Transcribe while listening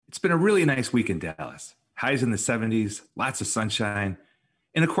been a really nice week in Dallas. Highs in the 70s, lots of sunshine.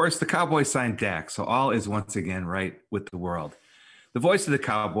 And of course, the Cowboys signed Dak, so all is once again right with the world. The voice of the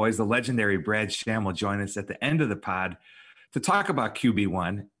Cowboys, the legendary Brad Sham, will join us at the end of the pod to talk about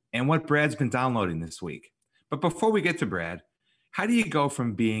QB1 and what Brad's been downloading this week. But before we get to Brad, how do you go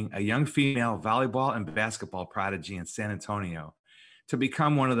from being a young female volleyball and basketball prodigy in San Antonio to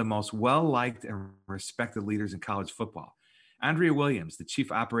become one of the most well-liked and respected leaders in college football? Andrea Williams, the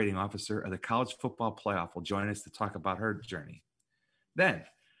Chief Operating Officer of the College Football Playoff, will join us to talk about her journey. Then,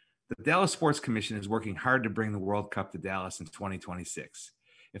 the Dallas Sports Commission is working hard to bring the World Cup to Dallas in 2026.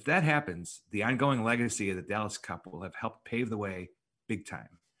 If that happens, the ongoing legacy of the Dallas Cup will have helped pave the way big time.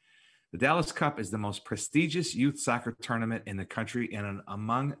 The Dallas Cup is the most prestigious youth soccer tournament in the country and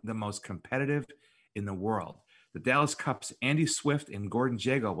among the most competitive in the world. The Dallas Cup's Andy Swift and Gordon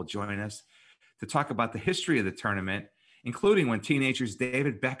Jago will join us to talk about the history of the tournament, including when teenagers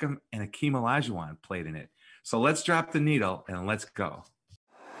David Beckham and Akeem Olajuwon played in it. So let's drop the needle and let's go.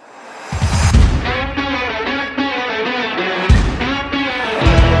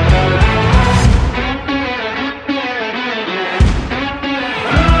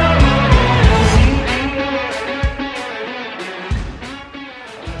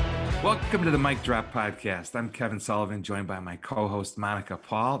 Welcome to the Mic Drop Podcast. I'm Kevin Sullivan, joined by my co-host Monica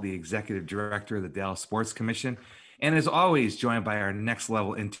Paul, the Executive Director of the Dallas Sports Commission, and as always, joined by our next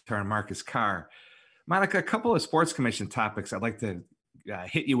level intern, Marcus Carr. Monica, a couple of Sports Commission topics I'd like to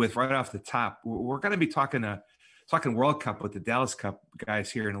hit you with right off the top. We're going to be talking World Cup with the Dallas Cup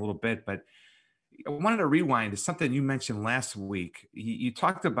guys here in a little bit, but I wanted to rewind to something you mentioned last week. You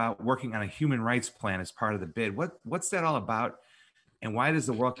talked about working on a human rights plan as part of the bid. What's that all about, and why does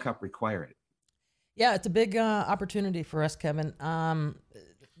the World Cup require it? Yeah, it's a big opportunity for us, Kevin.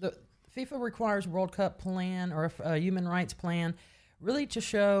 The FIFA requires World Cup plan or a human rights plan really to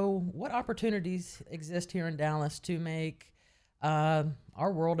show what opportunities exist here in Dallas to make our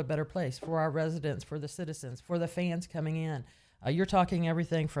world a better place for our residents, for the citizens, for the fans coming in. You're talking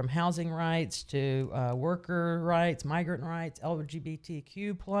everything from housing rights to worker rights, migrant rights,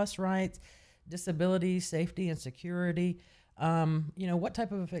 LGBTQ plus rights, disabilities, safety and security. What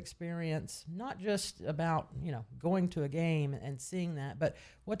type of experience, not just about, going to a game and seeing that, but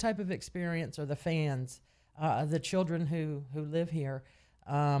what type of experience are the fans, the children who live here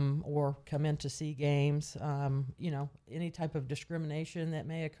or come in to see games, any type of discrimination that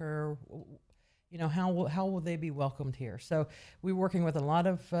may occur, how will they be welcomed here? So we're working with a lot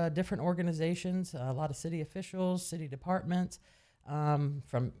of different organizations, a lot of city officials, city departments,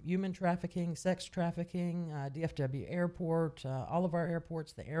 from human trafficking, sex trafficking, DFW airport, all of our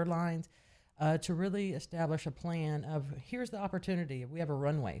airports, the airlines, to really establish a plan of here's the opportunity. We have a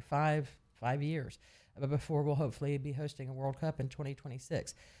runway, five years before we'll hopefully be hosting a World Cup in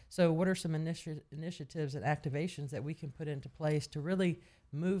 2026. So what are some initiatives and activations that we can put into place to really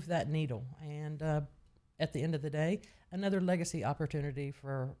move that needle? And at the end of the day, another legacy opportunity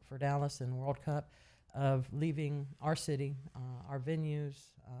for Dallas and World Cup of leaving our city, our venues,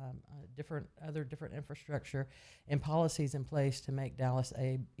 different infrastructure and policies in place to make Dallas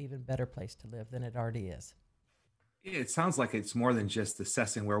a even better place to live than it already is. It sounds like it's more than just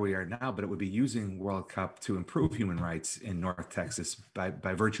assessing where we are now, but it would be using World Cup to improve human rights in North Texas by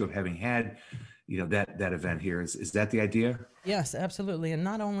virtue of having had, that event here. Is that the idea? Yes, absolutely, and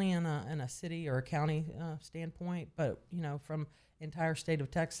not only in a city or a county standpoint, but from entire state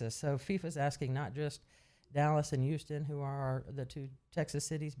of Texas. So FIFA's asking not just Dallas and Houston, who are the two Texas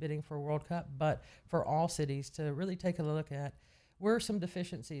cities bidding for World Cup, but for all cities to really take a look at where are some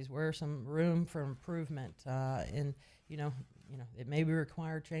deficiencies, where are some room for improvement, and it may be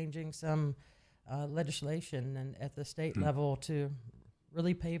required changing some legislation and at the state level to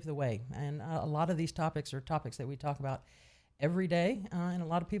really pave the way. And a lot of these topics are topics that we talk about every day, and a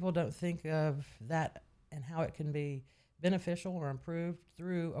lot of people don't think of that and how it can be beneficial or improved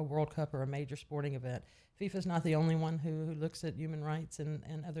through a World Cup or a major sporting event. FIFA's not the only one who looks at human rights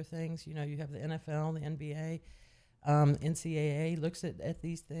and other things. You have the NFL, the NBA, NCAA looks at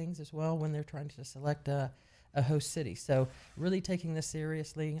these things as well when they're trying to select a host city. So really taking this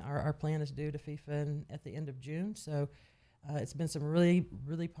seriously. Our plan is due to FIFA at the end of June. So it's been some really,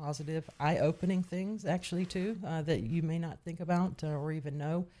 really positive, eye-opening things actually too that you may not think about or even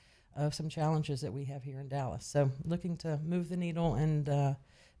know of some challenges that we have here in Dallas. So looking to move the needle and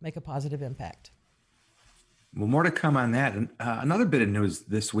make a positive impact. Well, more to come on that. And another bit of news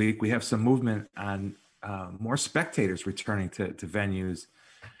this week, we have some movement on more spectators returning to venues.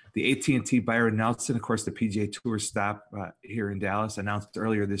 The AT&T Byron Nelson, of course, the PGA Tour stop here in Dallas, announced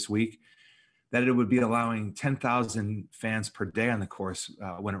earlier this week that it would be allowing 10,000 fans per day on the course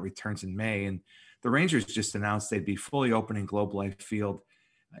when it returns in May. And the Rangers just announced they'd be fully opening Globe Life Field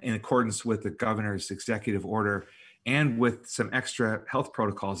in accordance with the governor's executive order and with some extra health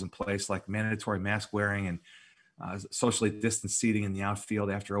protocols in place, like mandatory mask wearing and socially distanced seating in the outfield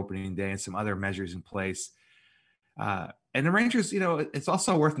after opening day and some other measures in place. And the Rangers, it's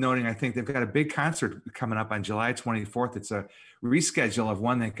also worth noting, I think they've got a big concert coming up on July 24th. It's a reschedule of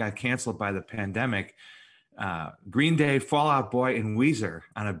one that got canceled by the pandemic. Green Day, Fall Out Boy, and Weezer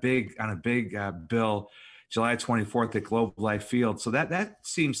on a big bill, July 24th at Globe Life Field. So that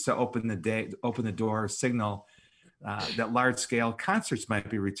seems to open the door, signal that large scale concerts might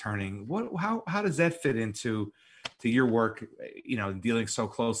be returning. How does that fit into your work, dealing so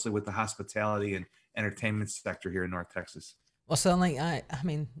closely with the hospitality and entertainment sector here in North Texas? Well, certainly, I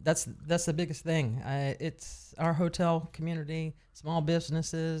mean, that's the biggest thing. It's our hotel community, small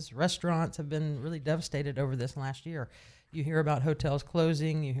businesses, restaurants have been really devastated over this last year. You hear about hotels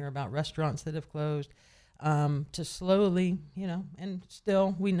closing, you hear about restaurants that have closed. To slowly, and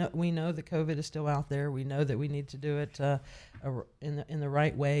still we know that COVID is still out there. We know that we need to do it in the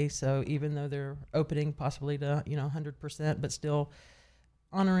right way. So even though they're opening possibly to 100%, but still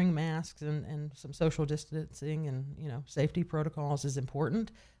honoring masks and some social distancing and safety protocols is important.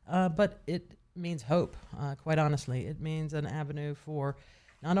 But it means hope. Quite honestly, it means an avenue for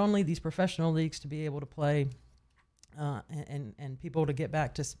not only these professional leagues to be able to play and people to get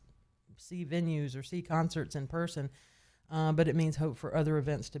back to see venues or see concerts in person, but it means hope for other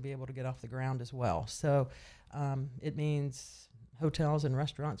events to be able to get off the ground as well. So it means hotels and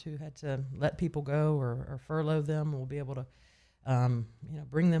restaurants who had to let people go or furlough them will be able to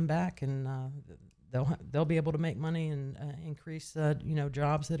bring them back, and they'll be able to make money and increase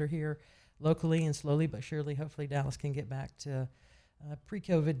jobs that are here locally, and slowly but surely, hopefully Dallas can get back to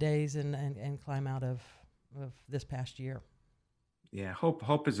pre-COVID days and climb out of this past year. Yeah,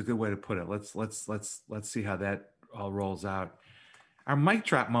 hope is a good way to put it. Let's see how that all rolls out. Our mic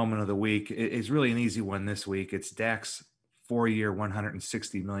drop moment of the week is really an easy one this week. It's Dak's 4-year,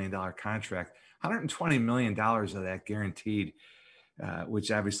 $160 million contract, $120 million of that guaranteed,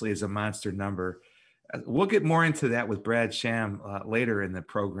 which obviously is a monster number. We'll get more into that with Brad Sham later in the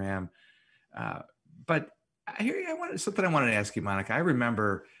program. But something I wanted to ask you, Monica. I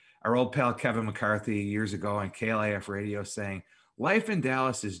remember our old pal Kevin McCarthy years ago on KLAF radio saying, life in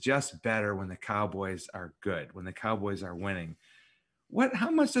Dallas is just better when the Cowboys are good, when the Cowboys are winning. How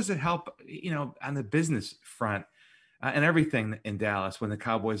much does it help, on the business front and everything in Dallas when the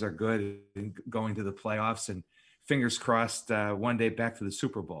Cowboys are good and going to the playoffs and fingers crossed one day back to the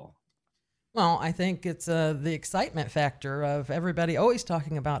Super Bowl? Well, I think it's the excitement factor of everybody always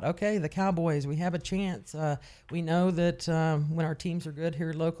talking about, okay, the Cowboys, we have a chance. We know that when our teams are good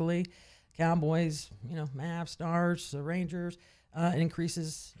here locally, Cowboys, Mavs, Stars, the Rangers, it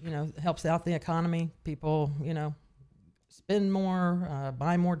increases, helps out the economy. People, spend more,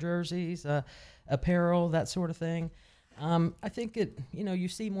 buy more jerseys, apparel, that sort of thing. I think you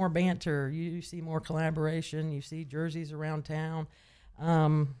see more banter, you see more collaboration, you see jerseys around town.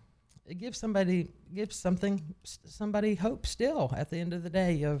 It gives somebody hope still at the end of the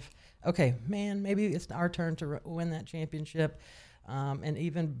day of, okay, man, maybe it's our turn to win that championship. And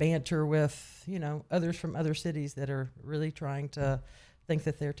even banter with, others from other cities that are really trying to think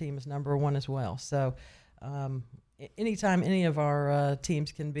that their team is number one as well. So anytime any of our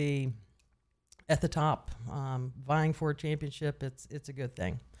teams can be at the top, vying for a championship, it's a good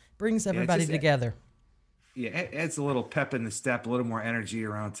thing. Brings everybody together. Yeah, it adds a little pep in the step, a little more energy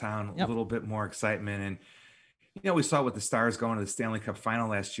around town, Yep. A little bit more excitement. And, we saw with the Stars going to the Stanley Cup final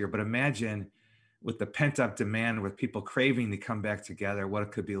last year, but imagine with the pent up demand, with people craving to come back together, what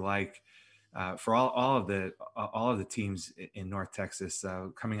it could be like for all of the teams in North Texas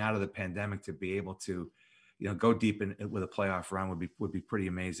coming out of the pandemic to be able to, go deep with a playoff run would be pretty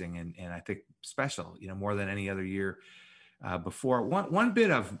amazing. And I think special, more than any other year before. One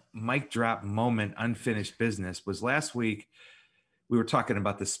bit of mic drop moment, unfinished business was last week. We were talking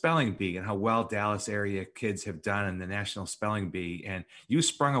about the spelling bee and how well Dallas area kids have done in the National Spelling Bee. And you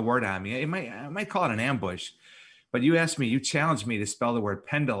sprung a word on me. I might call it an ambush, but you challenged me to spell the word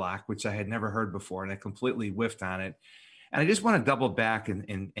penduloc, which I had never heard before. And I completely whiffed on it. And I just want to double back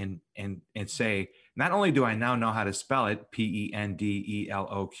and say, not only do I now know how to spell it, pendeloque,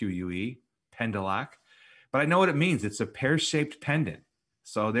 penduloc, but I know what it means. It's a pear-shaped pendant.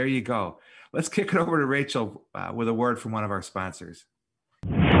 So there you go. Let's kick it over to Rachel with a word from one of our sponsors.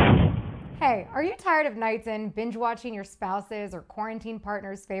 Hey, are you tired of nights in binge watching your spouse's or quarantine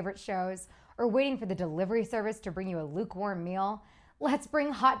partner's favorite shows, or waiting for the delivery service to bring you a lukewarm meal? Let's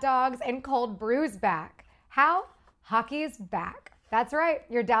bring hot dogs and cold brews back. How? Hockey is back. That's right,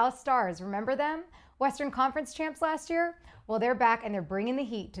 your Dallas Stars. Remember them? Western Conference champs last year? Well, they're back and they're bringing the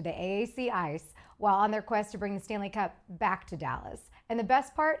heat to the AAC ice while on their quest to bring the Stanley Cup back to Dallas. And the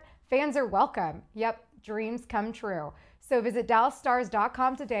best part, fans are welcome. Yep, dreams come true. So visit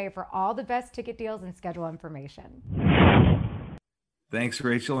DallasStars.com today for all the best ticket deals and schedule information. Thanks,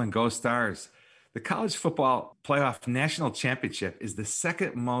 Rachel, and go Stars. The College Football Playoff National Championship is the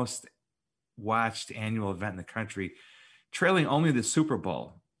second most watched annual event in the country, trailing only the Super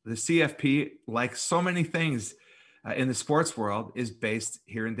Bowl. The CFP, like so many things in the sports world, is based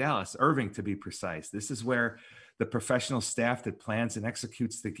here in Dallas, Irving to be precise. This is where the professional staff that plans and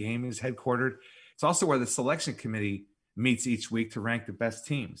executes the game is headquartered. It's also where the selection committee meets each week to rank the best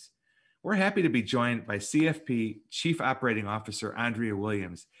teams. We're happy to be joined by CFP Chief Operating Officer Andrea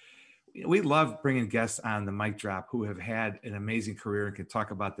Williams. We love bringing guests on the mic drop who have had an amazing career and can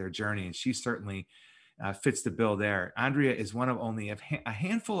talk about their journey, and she certainly fits the bill there. Andrea is one of only a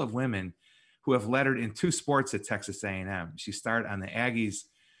handful of women who have lettered in two sports at Texas A&M. She started on the Aggies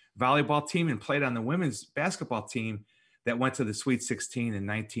volleyball team and played on the women's basketball team that went to the Sweet 16 in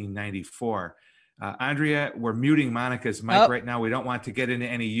 1994. Andrea, we're muting Monica's mic right now. We don't want to get into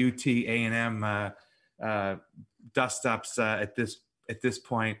any UT A&M dust-ups at this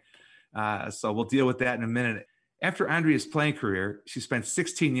point. So we'll deal with that in a minute. After Andrea's playing career, she spent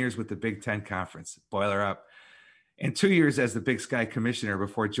 16 years with the Big Ten Conference, boil her up, and 2 years as the Big Sky Commissioner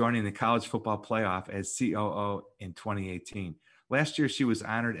before joining the College Football Playoff as COO in 2018. Last year, she was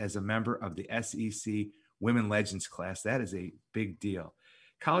honored as a member of the SEC Women Legends class. That is a big deal.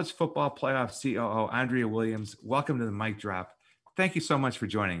 College Football Playoff COO Andrea Williams, welcome to the mic drop. Thank you so much for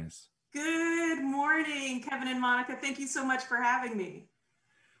joining us. Good morning, Kevin and Monica. Thank you so much for having me.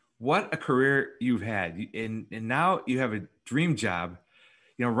 What a career you've had, and now you have a dream job,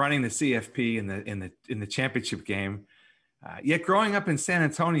 running the CFP in the championship game. Yet growing up in San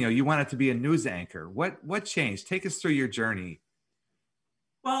Antonio, you wanted to be a news anchor. What changed? Take us through your journey.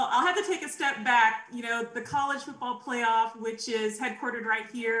 Well, I'll have to take a step back. The College Football Playoff, which is headquartered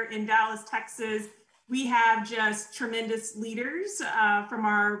right here in Dallas, Texas, we have just tremendous leaders from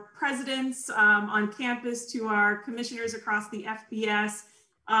our presidents on campus to our commissioners across the FBS.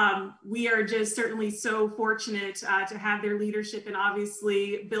 We are just certainly so fortunate to have their leadership, and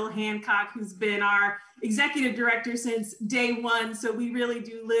obviously Bill Hancock, who's been our executive director since day one. So we really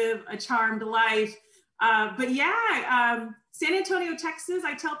do live a charmed life. San Antonio, Texas,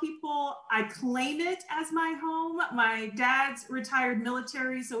 I tell people I claim it as my home. My dad's retired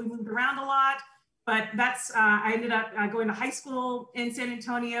military, so we moved around a lot. But I ended up going to high school in San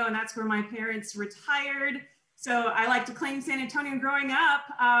Antonio, and that's where my parents retired. So I like to claim San Antonio. Growing up,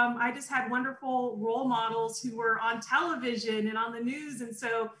 I just had wonderful role models who were on television and on the news. And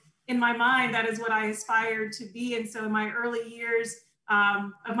so in my mind, that is what I aspired to be. And so in my early years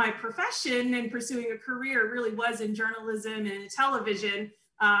of my profession and pursuing a career really was in journalism and television.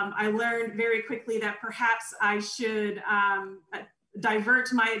 I learned very quickly that perhaps I should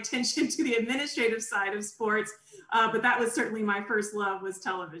divert my attention to the administrative side of sports. But that was certainly my first love, was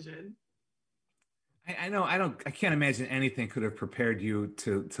television. I can't imagine anything could have prepared you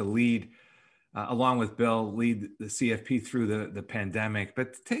to lead, along with Bill, lead the CFP through the pandemic.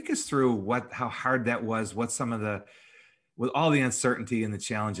 But take us through how hard that was, with all the uncertainty and the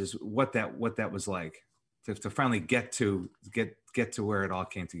challenges, what that was like to finally get to where it all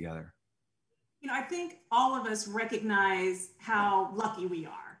came together. I think all of us recognize how lucky we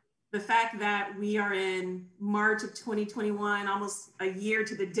are. The fact that we are in March of 2021, almost a year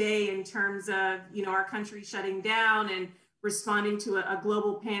to the day in terms of, our country shutting down and responding to a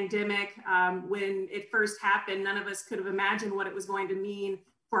global pandemic. When it first happened, none of us could have imagined what it was going to mean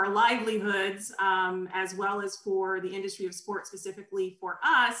for our livelihoods, as well as for the industry of sports, specifically for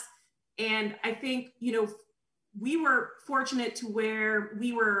us. And I think, we were fortunate to where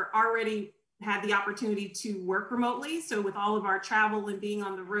we were already had the opportunity to work remotely. So with all of our travel and being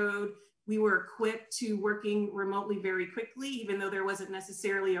on the road, we were equipped to working remotely very quickly, even though there wasn't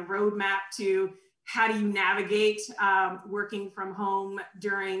necessarily a roadmap to how do you navigate working from home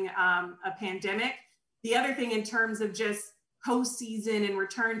during a pandemic. The other thing in terms of just postseason and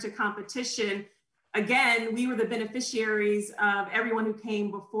return to competition, again, we were the beneficiaries of everyone who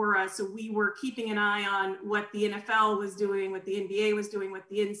came before us. So we were keeping an eye on what the NFL was doing, what the NBA was doing, what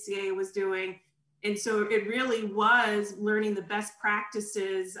the NCAA was doing. And so it really was learning the best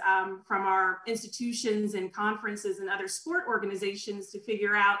practices from our institutions and conferences and other sport organizations to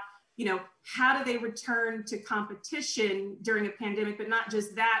figure out, how do they return to competition during a pandemic, but not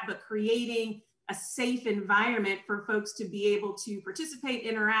just that, but creating a safe environment for folks to be able to participate,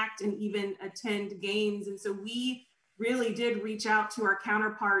 interact, and even attend games. And so we really did reach out to our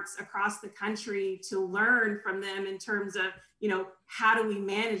counterparts across the country to learn from them in terms of, how do we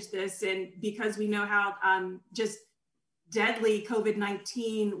manage this? And because we know how just deadly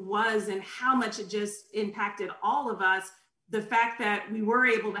COVID-19 was and how much it just impacted all of us, the fact that we were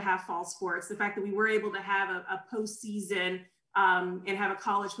able to have fall sports, the fact that we were able to have a postseason and have a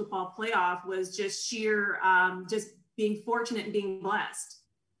college football playoff was just sheer, just being fortunate and being blessed.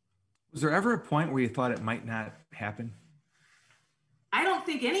 Was there ever a point where you thought it might not happen? I don't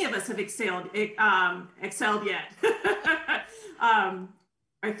think any of us have excelled yet.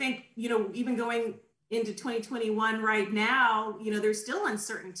 I think, even going into 2021 right now, there's still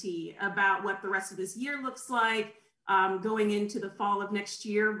uncertainty about what the rest of this year looks like, going into the fall of next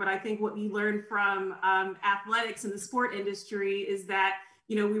year. But I think what we learned from athletics and the sport industry is that,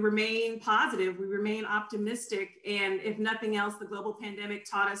 we remain positive, we remain optimistic. And if nothing else, the global pandemic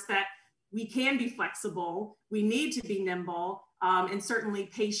taught us that we can be flexible, we need to be nimble, and certainly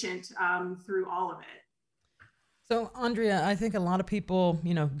patient through all of it. So, Andrea, I think a lot of people,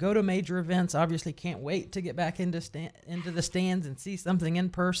 go to major events, obviously can't wait to get back into the stands and see something in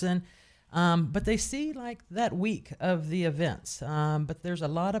person. But they see like that week of the events. But there's a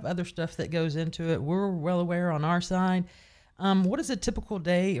lot of other stuff that goes into it. We're well aware on our side. What does a typical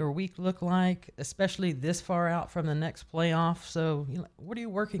day or week look like, especially this far out from the next playoff? So what are you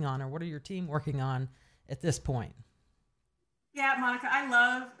working on, or what are your team working on at this point? Yeah, Monica, I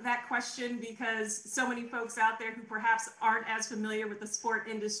love that question because so many folks out there who perhaps aren't as familiar with the sport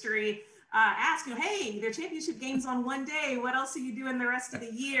industry ask, hey, there are championship games on one day. What else are you doing the rest of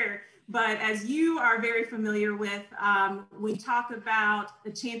the year? But as you are very familiar with, we talk about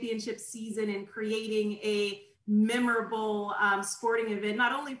the championship season and creating a memorable sporting event,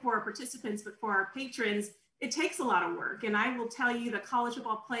 not only for our participants, but for our patrons. It takes a lot of work. And I will tell you, the college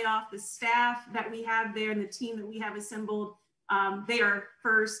football playoff, the staff that we have there and the team that we have assembled, they are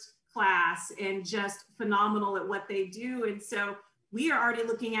first class and just phenomenal at what they do. And so we are already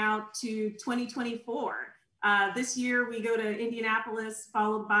looking out to 2024. This year we go to Indianapolis,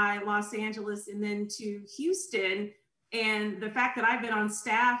 followed by Los Angeles, and then to Houston. And the fact that I've been on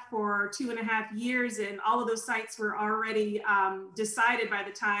staff for 2.5 years and all of those sites were already decided by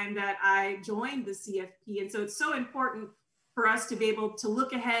the time that I joined the CFP. And so it's so important for us to be able to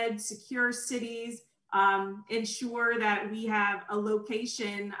look ahead, secure cities, ensure that we have a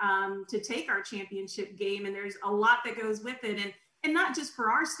location to take our championship game. And there's a lot that goes with it. And not just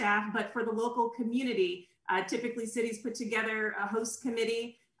for our staff, but for the local community. Typically cities put together a host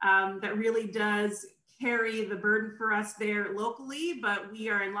committee that really does carry the burden for us there locally, but we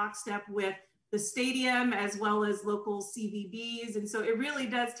are in lockstep with the stadium as well as local CVBs. And so it really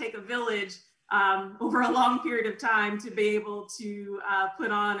does take a village over a long period of time to be able to put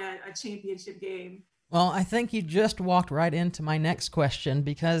on a championship game. Well, I think you just walked right into my next question,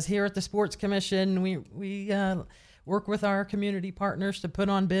 because here at the Sports Commission, we work with our community partners to put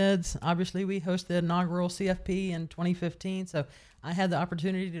on bids. Obviously, we hosted the inaugural CFP in 2015, so I had the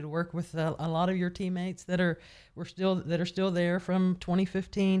opportunity to work with a lot of your teammates that are still there from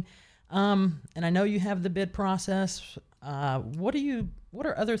 2015. And I know you have the bid process. What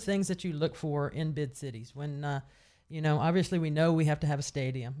are other things that you look for in bid cities when obviously we know we have to have a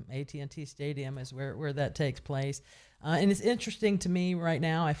stadium. AT&T Stadium is where that takes place. And it's interesting to me right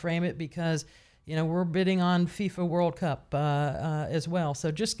now. I frame it because, we're bidding on FIFA World Cup as well. So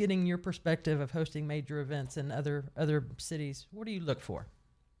just getting your perspective of hosting major events in other cities, what do you look for?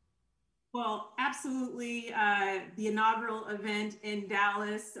 Well, absolutely. The inaugural event in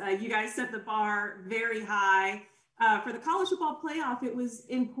Dallas, you guys set the bar very high. For the college football playoff, it was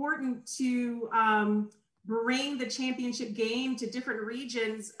important to bring the championship game to different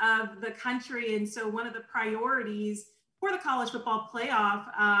regions of the country. And so one of the priorities for the college football playoff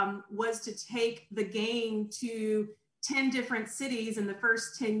was to take the game to 10 different cities in the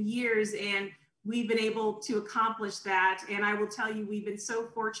first 10 years. And we've been able to accomplish that. And I will tell you, we've been so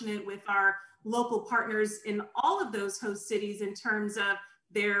fortunate with our local partners in all of those host cities in terms of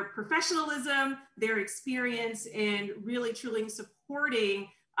their professionalism, their experience, and really truly supporting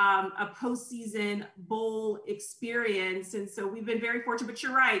a postseason bowl experience. And so we've been very fortunate, but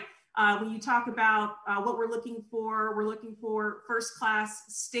you're right. When you talk about what we're looking for first-class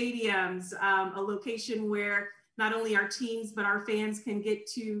stadiums, a location where not only our teams, but our fans can get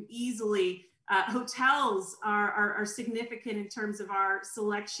to easily. Hotels are significant in terms of our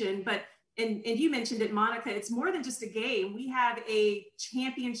selection, but and you mentioned it, Monica, it's more than just a game. We have a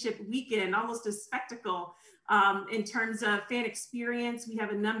championship weekend, almost a spectacle in terms of fan experience. We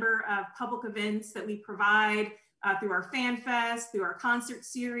have a number of public events that we provide through our Fan Fest, through our concert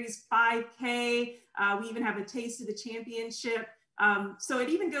series, 5K. We even have a taste of the championship. So it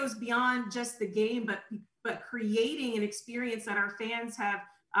even goes beyond just the game, but creating an experience that our fans have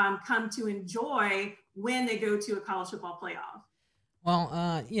come to enjoy when they go to a college football playoff.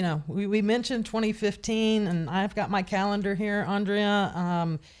 Well, you know, we mentioned 2015, and I've got my calendar here,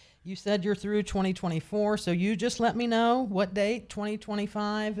 Andrea. You said you're through 2024, so you just let me know what date,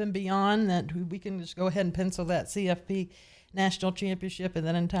 2025 and beyond, that we can just go ahead and pencil that CFP National Championship and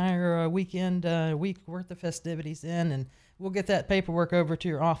that entire weekend, week worth of festivities in, and we'll get that paperwork over to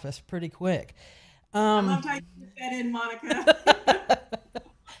your office pretty quick. I love how you put that in, Monica.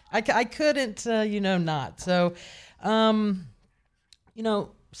 I couldn't, not. So,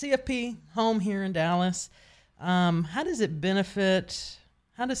 CFP home here in Dallas. How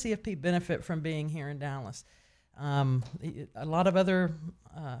does CFP benefit from being here in Dallas? A lot of other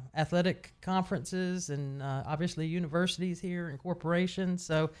athletic conferences and obviously universities here and corporations.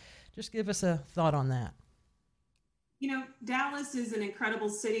 So just give us a thought on that. Dallas is an incredible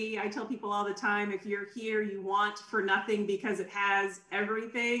city. I tell people all the time, if you're here, you want for nothing because it has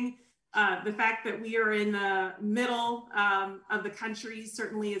everything. The fact that we are in the middle of the country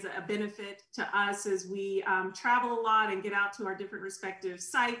certainly is a benefit to us as we travel a lot and get out to our different respective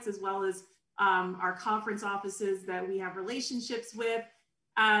sites, as well as our conference offices that we have relationships with.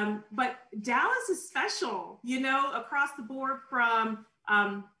 But Dallas is special, across the board, from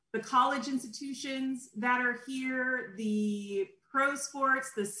the college institutions that are here, the pro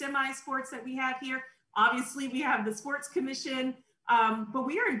sports, the semi-sports that we have here. Obviously, we have the Sports Commission. But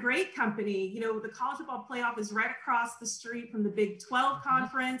we are in great company. The College Football Playoff is right across the street from the Big 12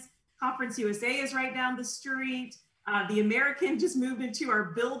 Conference. Conference USA is right down the street. The American just moved into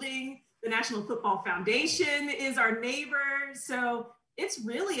our building. The National Football Foundation is our neighbor. So it's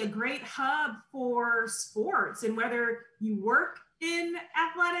really a great hub for sports. And whether you work in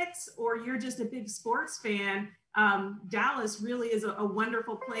athletics or you're just a big sports fan, Dallas really is a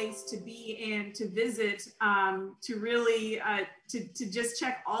wonderful place to be and to visit, to really to just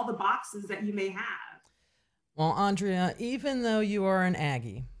check all the boxes that you may have. Well, Andrea, even though you are an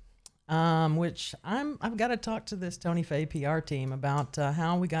Aggie, which I've got to talk to this Tony Fay PR team about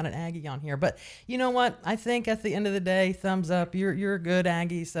how we got an Aggie on here. But you know what? I think at the end of the day, thumbs up. You're a good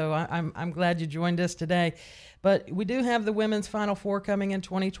Aggie, so I'm glad you joined us today. But we do have the women's Final Four coming in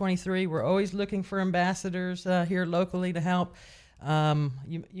 2023. We're always looking for ambassadors here locally to help.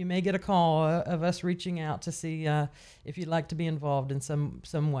 You may get a call of us reaching out to see if you'd like to be involved in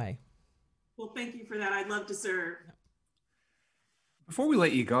some way. Well, thank you for that. I'd love to serve. Before we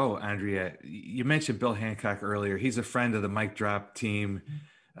let you go, Andrea, you mentioned Bill Hancock earlier. He's a friend of the Mic Drop team,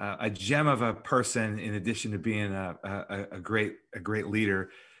 a gem of a person in addition to being a great leader.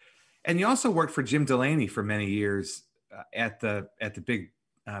 And you also worked for Jim Delaney for many years at the Big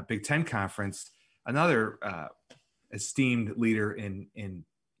Ten Conference, another esteemed leader in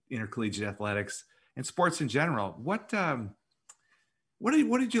intercollegiate athletics and sports in general. What did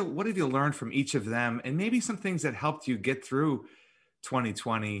you learn from each of them, and maybe some things that helped you get through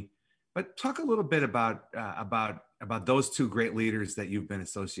 2020? But talk a little bit about those two great leaders that you've been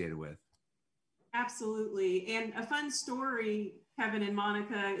associated with. Absolutely. And a fun story, Kevin and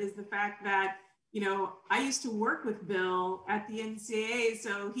Monica, is the fact that, I used to work with Bill at the NCAA.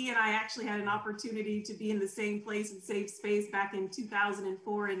 So he and I actually had an opportunity to be in the same place and same space back in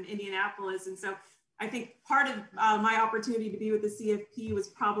 2004 in Indianapolis. And so I think part of my opportunity to be with the CFP was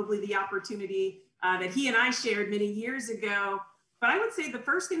probably the opportunity that he and I shared many years ago. But I would say the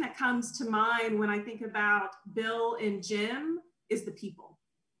first thing that comes to mind when I think about Bill and Jim is the people.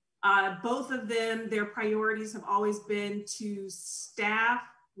 Both of them, their priorities have always been to staff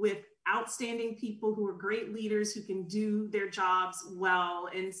with outstanding people who are great leaders who can do their jobs well.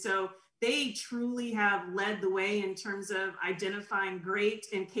 And so they truly have led the way in terms of identifying great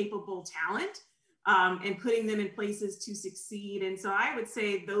and capable talent and putting them in places to succeed. And so I would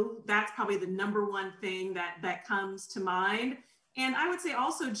say that's probably the number one thing that comes to mind. And I would say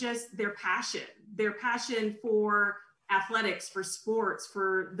also just their passion for athletics, for sports,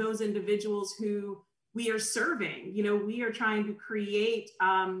 for those individuals who we are serving. We are trying to create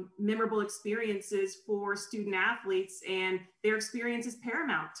memorable experiences for student athletes, and their experience is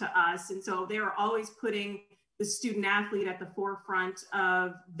paramount to us. And so they're always putting the student athlete at the forefront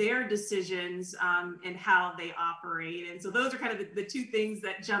of their decisions and how they operate. And so those are kind of the two things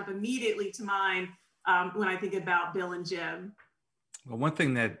that jump immediately to mind when I think about Bill and Jim. Well, one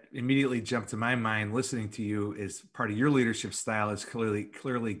thing that immediately jumped to my mind listening to you is part of your leadership style is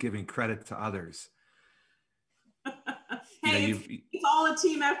clearly giving credit to others. Hey, it's all a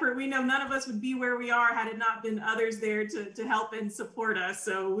team effort. We know none of us would be where we are had it not been others there to help and support us.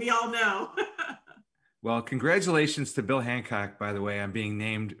 So we all know. Well, congratulations to Bill Hancock, by the way, on being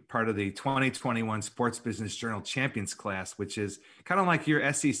named part of the 2021 Sports Business Journal Champions class, which is kind of like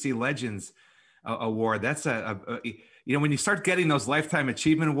your SEC Legends Award. That's when you start getting those Lifetime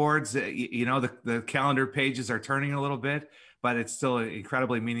Achievement Awards, the calendar pages are turning a little bit, but it's still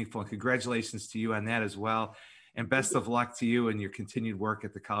incredibly meaningful. And congratulations to you on that as well. And best of luck to you and your continued work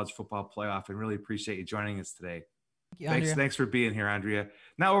at the College Football Playoff. And really appreciate you joining us today. Thank you, Thanks for being here, Andrea.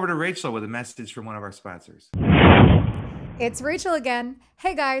 Now over to Rachel with a message from one of our sponsors. It's Rachel again.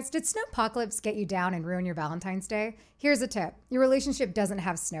 Hey guys, did snowpocalypse get you down and ruin your Valentine's Day? Here's a tip. Your relationship doesn't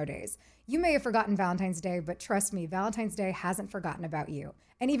have snow days. You may have forgotten Valentine's Day, but trust me, Valentine's Day hasn't forgotten about you.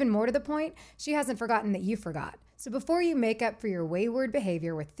 And even more to the point, she hasn't forgotten that you forgot. So before you make up for your wayward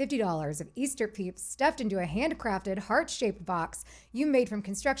behavior with $50 of Easter peeps stuffed into a handcrafted, heart-shaped box you made from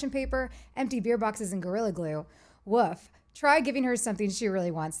construction paper, empty beer boxes, and Gorilla Glue, woof, try giving her something she really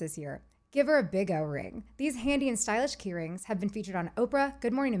wants this year. Give her a big O ring. These handy and stylish key rings have been featured on Oprah,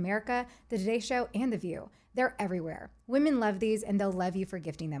 Good Morning America, The Today Show, and The View. They're everywhere. Women love these, and they'll love you for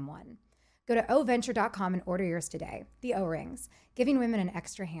gifting them one. Go to oventure.com and order yours today. The O-rings, giving women an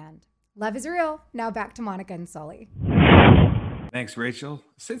extra hand. Love is real. Now back to Monica and Sully. Thanks, Rachel.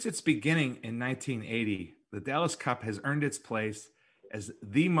 Since its beginning in 1980, the Dallas Cup has earned its place as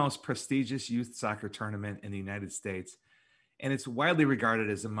the most prestigious youth soccer tournament in the United States, and it's widely regarded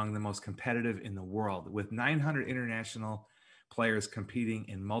as among the most competitive in the world, with 900 international players competing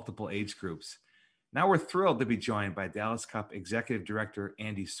in multiple age groups. Now we're thrilled to be joined by Dallas Cup Executive Director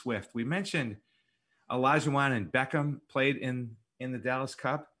Andy Swift. We mentioned Olajuwon and Beckham played in the Dallas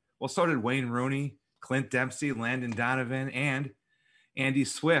Cup. Well, so did Wayne Rooney, Clint Dempsey, Landon Donovan, and Andy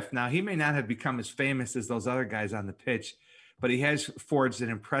Swift. Now, he may not have become as famous as those other guys on the pitch, but he has forged an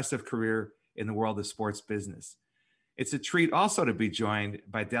impressive career in the world of sports business. It's a treat also to be joined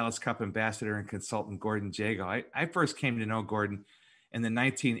by Dallas Cup ambassador and consultant Gordon Jago. I first came to know Gordon in the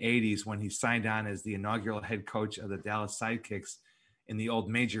 1980s when he signed on as the inaugural head coach of the Dallas Sidekicks in the old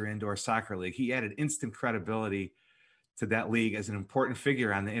Major Indoor Soccer League. He added instant credibility to that league as an important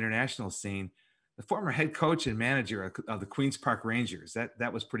figure on the international scene. The former head coach and manager of the Queens Park Rangers.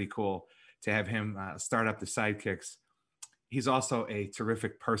 That was pretty cool to have him start up the Sidekicks. He's also a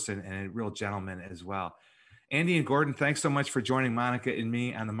terrific person and a real gentleman as well. Andy and Gordon, thanks so much for joining Monica and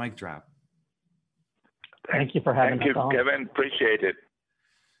me on the mic drop. Thank you for having us on. Thank you, Kevin. Appreciate it.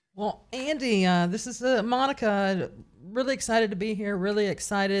 Well, Andy, this is Monica. Really excited to be here. Really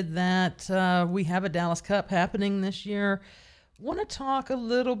excited that we have a Dallas Cup happening this year. Want to talk a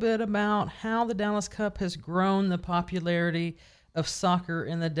little bit about how the Dallas Cup has grown the popularity of soccer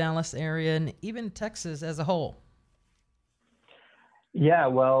in the Dallas area and even Texas as a whole. Yeah,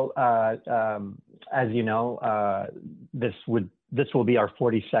 well, as you know, this will be our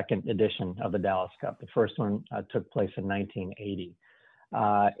 42nd edition of the Dallas Cup. The first one took place in 1980.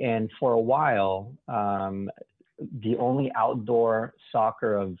 And for a while, the only outdoor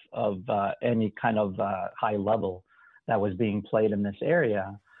soccer of any kind of high level that was being played in this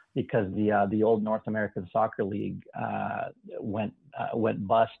area, because the old North American Soccer League went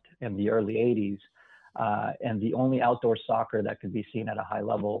bust in the early 80s. And the only outdoor soccer that could be seen at a high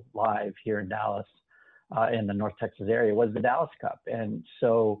level live here in Dallas, in the North Texas area, was the Dallas Cup. And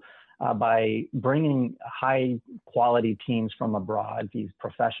so by bringing high quality teams from abroad, these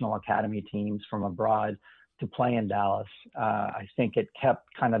professional academy teams from abroad to play in Dallas, I think it kept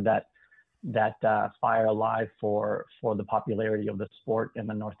kind of that fire alive for the popularity of the sport in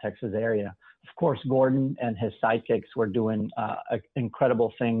the North Texas area. Of course, Gordon and his sidekicks were doing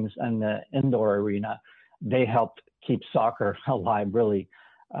incredible things in the indoor arena. They helped keep soccer alive, really,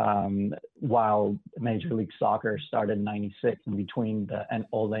 while Major League Soccer started in '96. And between the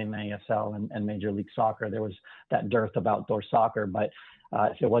old NASL and Major League Soccer, there was that dearth of outdoor soccer. But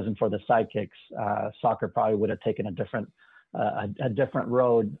if it wasn't for the sidekicks, soccer probably would have taken a different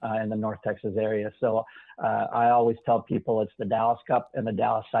road in the North Texas area. So I always tell people it's the Dallas Cup and the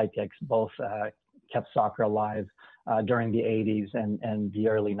Dallas Sidekicks both kept soccer alive during the 80s and the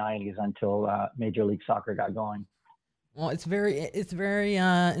early 90s until Major League Soccer got going. Well, it's very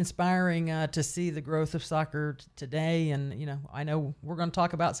inspiring to see the growth of soccer today. And, I know we're going to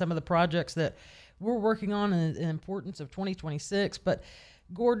talk about some of the projects that we're working on and the importance of 2026, but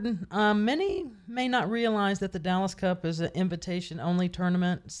Gordon, many may not realize that the Dallas Cup is an invitation-only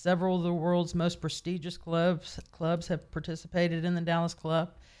tournament. Several of the world's most prestigious clubs have participated in the Dallas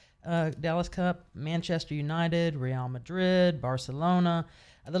Cup. Manchester United, Real Madrid, Barcelona.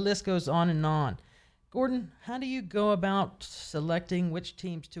 The list goes on and on. Gordon, how do you go about selecting which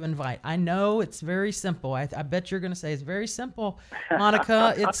teams to invite? I know it's very simple. I bet you're going to say it's very simple,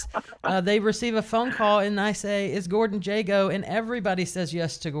 Monica. It's they receive a phone call and I say, "Is Gordon Jago?" And everybody says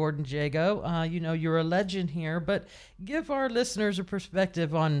yes to Gordon Jago. You're a legend here, but give our listeners a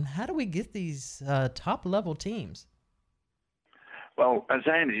perspective on how do we get these top-level teams? Well, as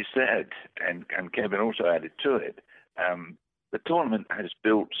Andy said, and Kevin also added to it, the tournament has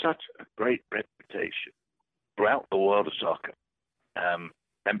built such a great reputation throughout the world of soccer.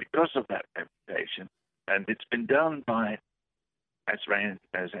 And because of that reputation, and it's been done by, as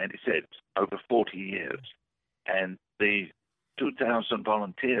Andy said, over 40 years. And the 2,000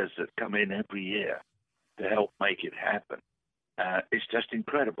 volunteers that come in every year to help make it happen is just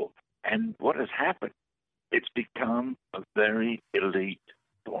incredible. And what has happened, it's become a very elite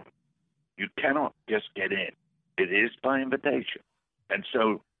tournament. You cannot just get in. It is by invitation. And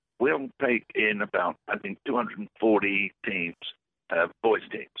so we'll take in about, I think, 240 teams, boys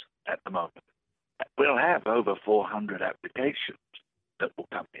teams at the moment. We'll have over 400 applications that will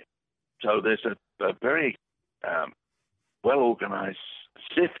come in. So there's a very well-organized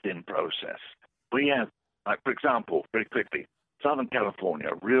sifting process. We have, like, for example, very quickly, Southern California,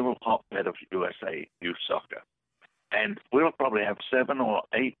 a real hotbed of USA youth soccer. And we'll probably have 7 or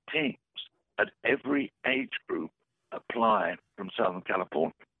 8 teams at every age group apply from Southern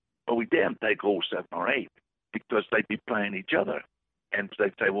California. But we daren't take all 7 or 8 because they'd be playing each other. And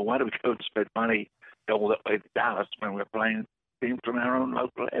they'd say, well, why do we go and spend money, go all that way to Dallas when we're playing teams from our own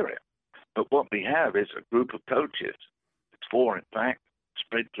local area? But what we have is a group of coaches, it's 4 in fact,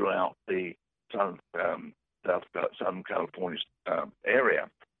 spread throughout the Southern California area.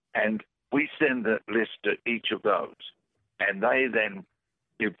 And we send a list to each of those. And they then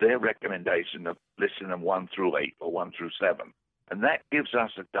give their recommendation of listing them 1 through 8 or 1 through 7. And that gives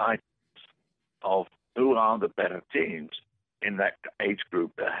us a guidance of who are the better teams in that age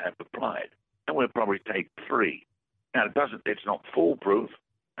group that have applied. And we'll probably take 3. Now, it's not foolproof,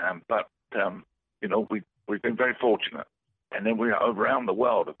 but we've been very fortunate. And then we are around the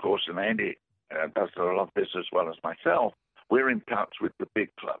world, of course, and Andy does a lot of this as well as myself. We're in touch with the big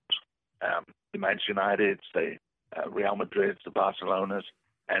clubs, the Manchester United, the Real Madrid, the Barcelonas,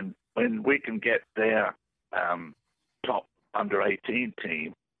 and when we can get their top under-18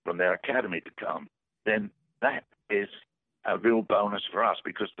 team from their academy to come, then that is a real bonus for us,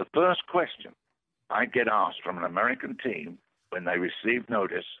 because the first question I get asked from an American team when they receive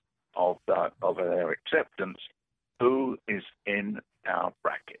notice of their acceptance, who is in our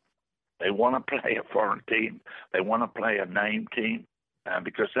bracket? They want to play a foreign team. They want to play a name team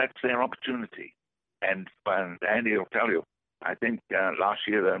because that's their opportunity. And Andy will tell you, I think last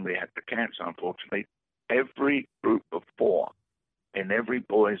year then we had to cancel, unfortunately. Every group of 4 in every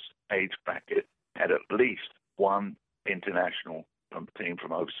boys' age bracket had at least one international team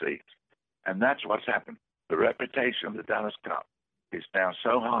from overseas. And that's what's happened. The reputation of the Dallas Cup is now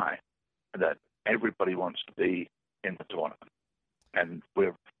so high that everybody wants to be in the tournament. And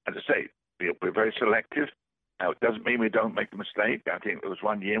we're, as I say, we're very selective. Now, it doesn't mean we don't make a mistake. I think there was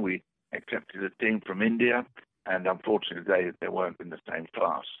one year we accepted a team from India, and unfortunately they weren't in the same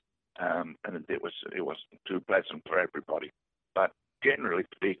class. And it wasn't too pleasant for everybody. But generally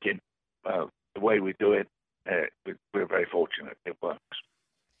speaking, the way we do it, we're very fortunate. It works.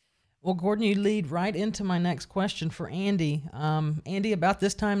 Well, Gordon, you lead right into my next question for Andy. Andy, about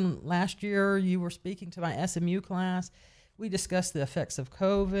this time last year, you were speaking to my SMU class. We discussed the effects of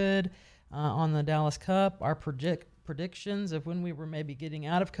COVID on the Dallas Cup, our predictions of when we were maybe getting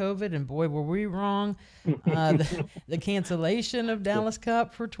out of COVID, and boy, were we wrong. The cancellation of Dallas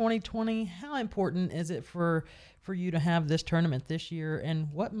Cup for 2020. How important is it for you to have this tournament this year,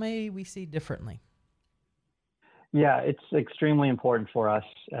 and what may we see differently? Yeah, it's extremely important for us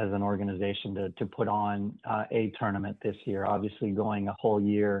as an organization to put on a tournament this year. Obviously, going a whole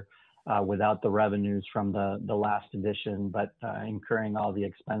year without the revenues from the last edition, but incurring all the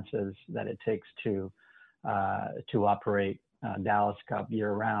expenses that it takes to operate Dallas Cup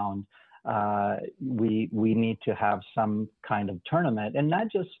year round. We need to have some kind of tournament, and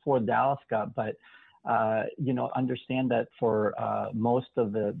not just for Dallas Cup, but understand that for most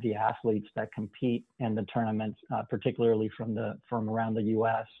of the athletes that compete in the tournaments, particularly from around the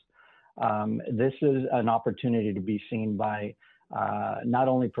U.S., this is an opportunity to be seen by not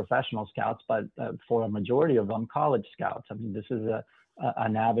only professional scouts, but for a majority of them, college scouts. I mean, this is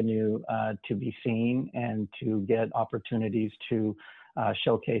an avenue to be seen and to get opportunities to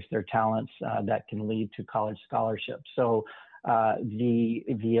showcase their talents that can lead to college scholarships. So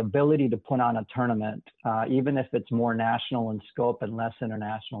the ability to put on a tournament, even if it's more national in scope and less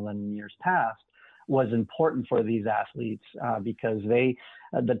international than in years past, was important for these athletes because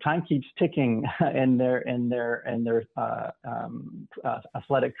the time keeps ticking in their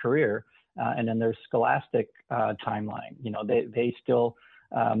athletic career and in their scholastic timeline. You know, they still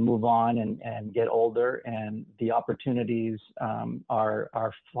move on and get older, and the opportunities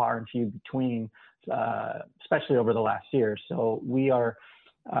are far and few between, especially over the last year. So we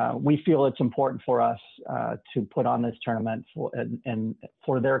feel it's important for us to put on this tournament and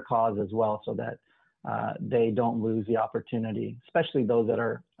for their cause as well, so that they don't lose the opportunity, especially those that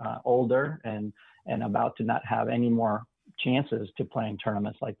are older and about to not have any more chances to play in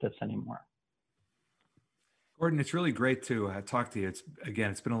tournaments like this anymore. Gordon, it's really great to talk to you.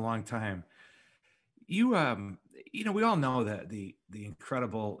 It's been a long time. You know, we all know that the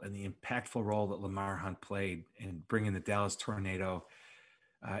incredible and the impactful role that Lamar Hunt played in bringing the Dallas Tornado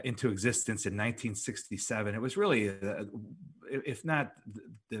into existence in 1967. It was really, if not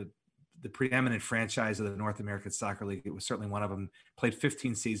the preeminent franchise of the North American Soccer League, it was certainly one of them. Played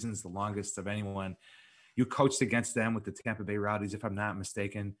 15 seasons, the longest of anyone. You coached against them with the Tampa Bay Rowdies, if I'm not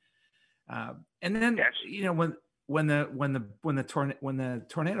mistaken. And then, yes, you know, when the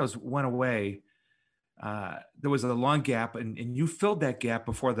Tornadoes went away, there was a long gap, and you filled that gap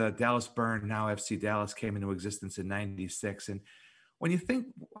before the Dallas Burn, now FC Dallas, came into existence in '96. And when you think,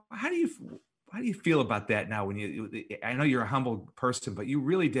 how do you feel about that now? I know you're a humble person, but you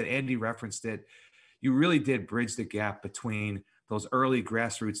really did. Andy referenced it. You really did bridge the gap between those early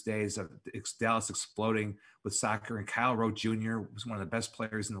grassroots days of Dallas exploding with soccer, and Kyle Rowe Jr. was one of the best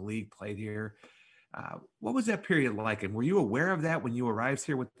players in the league, played here. What was that period like? And were you aware of that when you arrived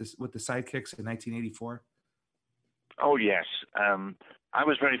here with the Sidekicks in 1984? Oh, yes. I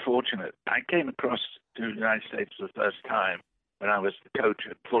was very fortunate. I came across to the United States for the first time when I was the coach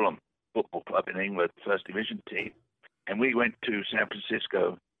at Fulham Football Club in England, first division team. And we went to San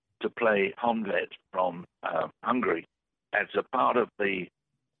Francisco to play Honved from Hungary as a part of the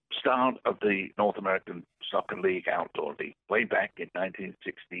start of the North American Soccer League Outdoor League way back in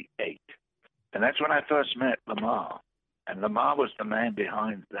 1968. And that's when I first met Lamar. And Lamar was the man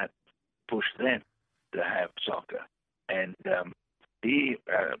behind that push then to have soccer. And he,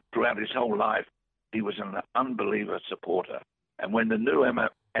 throughout his whole life, he was an unbeliever supporter. And when the new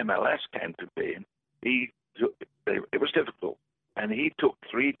MLS came to be, it was difficult. And he took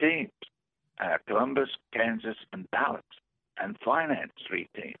 3 teams, Columbus, Kansas, and Dallas, and financed 3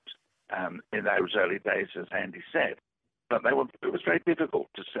 teams in those early days, as Andy said. But it was very difficult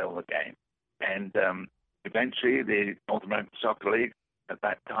to sell the game. And eventually the North American Soccer League at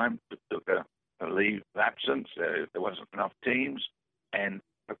that time took a leave of absence. There wasn't enough teams. And,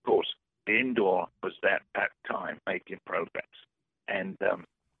 of course, the indoor was at that time making progress. And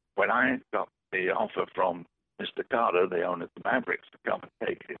when I got the offer from Mr. Carter, the owner of the Mavericks, to come and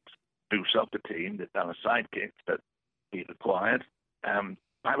take his new soccer team, the Dallas Sidekicks, that he'd acquired,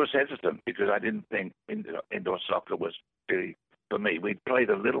 I was hesitant because I didn't think indoor soccer was really for me. We'd played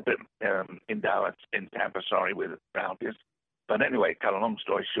a little bit in Dallas, in Tampa, with Rowdies. But anyway, cut a long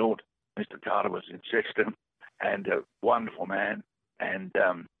story short, Mr. Carter was insistent and a wonderful man. And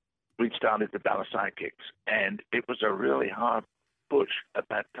we started the Dallas Sidekicks. And it was a really hard push at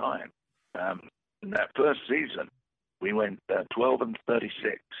that time. In that first season, we went 12-36.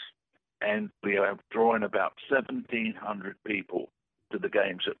 And we were drawing about 1,700 people to the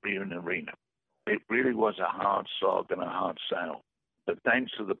games at Reunion Arena. It really was a hard slog and a hard sell. But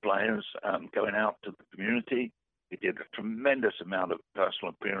thanks to the players going out to the community, we did a tremendous amount of personal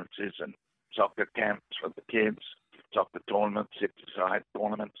appearances and soccer camps for the kids, soccer tournaments, 6-a-side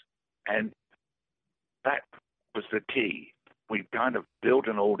tournaments. And that was the key. We kind of built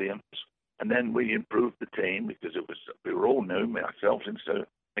an audience, and then we improved the team because we were all new, myself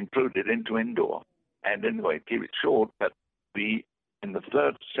included, into indoor. And anyway, keep it short, but in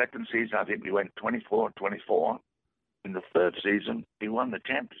the second season, I think we went 24-24. In the third season, we won the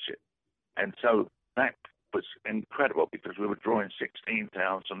championship. And so that was incredible because we were drawing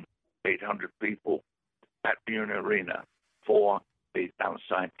 16,800 people at Reunion Arena for the Dallas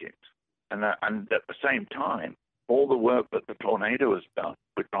Sidekicks. And at the same time, all the work that the Tornado has done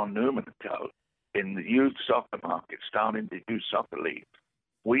with Ron Newman and co. in the youth soccer market, starting the youth soccer league,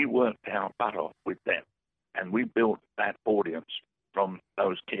 we worked our butt off with them. And we built that audience from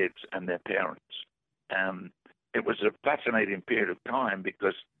those kids and their parents. It was a fascinating period of time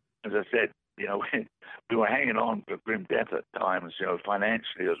because, as I said, you know, we were hanging on for grim death at times, you know,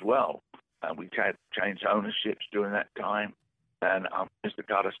 financially as well. We had changed ownerships during that time, and Mr.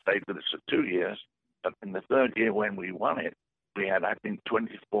 Carter stayed with us for 2 years. But in the third year when we won it, we had, I think,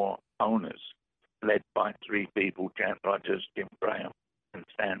 24 owners, led by 3 people: Jan Rogers, Jim Graham, and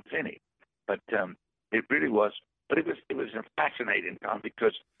Stan Finney. But it really was. But it was a fascinating time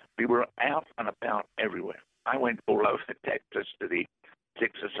because we were out and about everywhere. I went all over Texas to the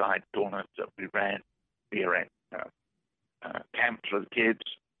six-a-side tournaments that we ran. We ran camps for the kids,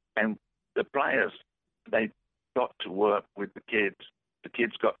 and the players, they got to work with the kids. The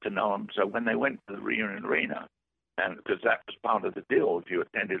kids got to know them. So when they went to the Reunion Arena, and because that was part of the deal, if you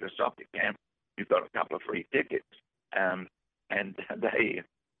attended a soccer camp, you got a couple of free tickets. And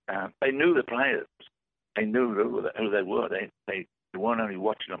they knew the players. They knew who they were. They weren't only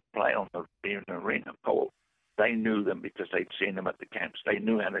watching them play on the Reunion Arena court. They knew them because they'd seen them at the camps. They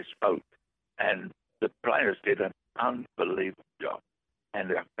knew how they spoke. And the players did an unbelievable job. And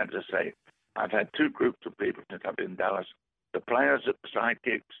as I say, I've had 2 groups of people since I've been in Dallas. The players at the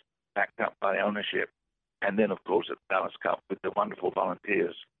sidekicks, backed up by ownership, and then, of course, at the Dallas Cup with the wonderful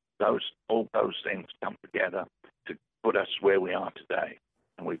volunteers. All those things come together to put us where we are today.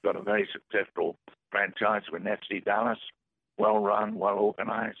 And we've got a very successful franchise with FC Dallas, well-run,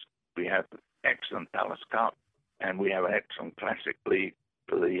 well-organized. We have an excellent Dallas Cup, and we have an excellent classic league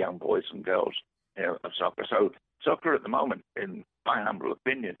for the young boys and girls of soccer. So soccer at the moment, in my humble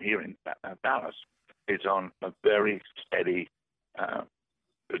opinion, here in Dallas, is on a very steady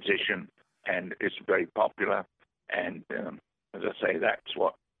position, and it's very popular. And as I say, that's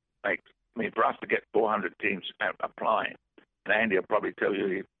what makes, for us to get 400 teams applying, and Andy will probably tell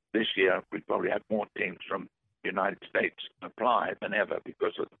you this year we probably have more teams from the United States apply than ever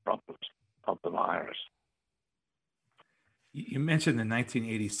because of the problems of the virus. You mentioned the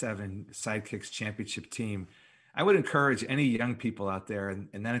 1987 Sidekicks Championship team. I would encourage any young people out there,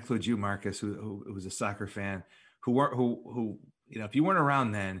 and that includes you, Marcus, who was a soccer fan, who if you weren't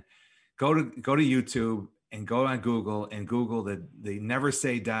around then, go to YouTube and go on Google and Google the Never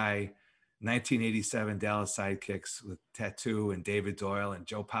Say Die 1987 Dallas Sidekicks with Tattoo and David Doyle and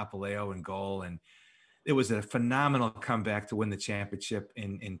Joe Papaleo in goal. And it was a phenomenal comeback to win the championship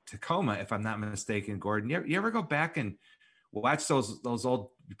in Tacoma, if I'm not mistaken. Gordon, you ever go back and watch those old?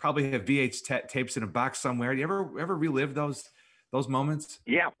 You probably have tapes in a box somewhere. Do you ever relive those moments?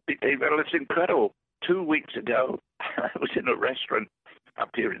 Yeah, well, it's incredible. 2 weeks ago, I was in a restaurant up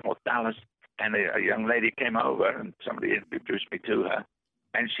here in North Dallas, and a young lady came over, and somebody introduced me to her,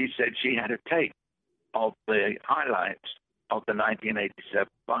 and she said she had a tape of the highlights of the 1987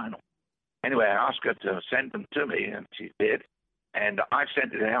 final. Anyway, I asked her to send them to me, and she did, and I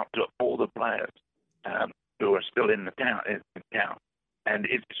sent it out to all the players who are still in the town. And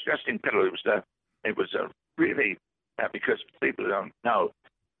it's just incredible. It was a really, because people don't know,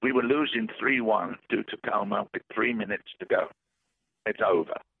 we were losing 3-1 to Tacoma with 3 minutes to go. It's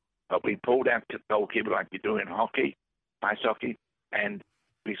over. But we pulled out the goalkeeper like you do in hockey, ice hockey, and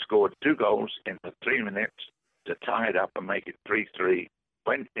we scored 2 goals in the 3 minutes to tie it up and make it 3-3.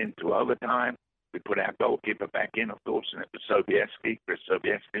 Went into overtime. We put our goalkeeper back in, of course, and it was Chris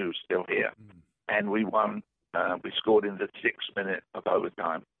Sobieski, who's still here. And we won. We scored in the 6th minute of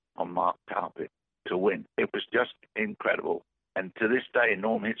overtime on Mark Carpet to win. It was just incredible. And to this day,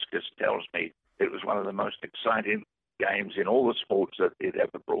 Norm Hitzges tells me it was one of the most exciting games in all the sports that it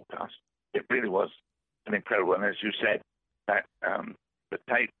ever broadcast. It really was an incredible. And as you said, that the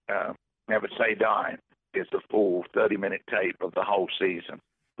tape, Never Say Die, is the full 30-minute tape of the whole season,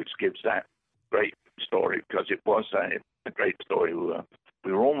 which gives that great story, because it was a great story.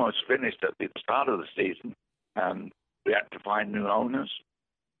 We were almost finished at the start of the season, and we had to find new owners,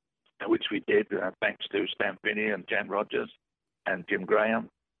 which we did, thanks to Stan Finney and Jan Rogers and Jim Graham,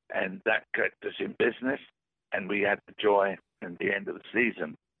 and that kept us in business, and we had the joy in the end of the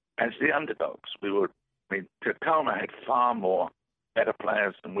season as the underdogs. Tacoma had far more better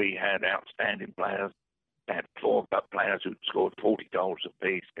players than we had, outstanding players. They had 4 players who scored 40 goals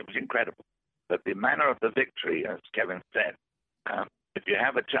apiece. It was incredible. But the manner of the victory, as Kevin said, if you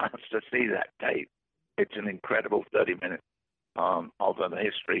have a chance to see that tape, it's an incredible 30 minutes of the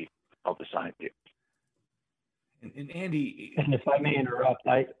history of the Sidekicks. And Andy, and if I may interrupt,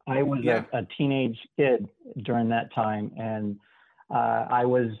 I was a teenage kid during that time, and I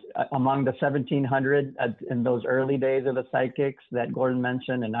was among the 1,700 in those early days of the Sidekicks that Gordon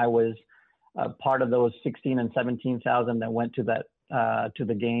mentioned, and I was part of those 16 and 17,000 that went to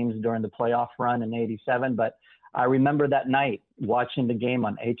the games during the playoff run in '87. But I remember that night watching the game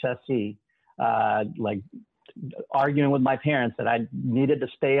on HSE, like arguing with my parents that I needed to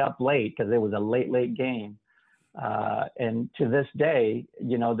stay up late because it was a late game. And to this day,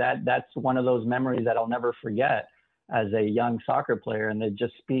 you know, that's one of those memories that I'll never forget as a young soccer player. And it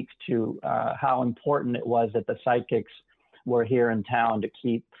just speaks to how important it was that the Sidekicks were here in town to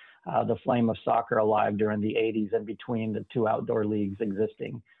keep the flame of soccer alive during the 80s and between the two outdoor leagues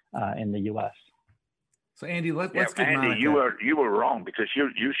existing in the U.S. So Andy, let's get Andy, Monica. you were wrong because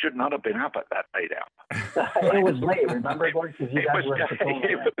you should not have been up at that late hour. It was late. Remember, Gordon, because you guys were in Tacoma.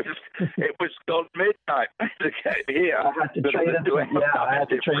 It was called midnight here. I had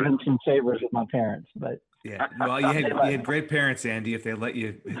to trade in some favors with my parents, but. Yeah, well, you had great parents, Andy, if they let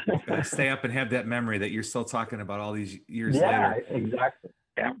you stay up and have that memory that you're still talking about all these years later. Yeah, exactly.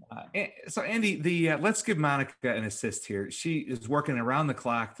 Yeah. So Andy, let's give Monica an assist here. She is working around the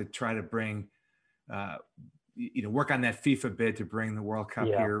clock to try to bring, work on that FIFA bid to bring the World Cup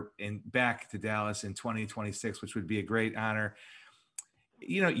here and back to Dallas in 2026, which would be a great honor.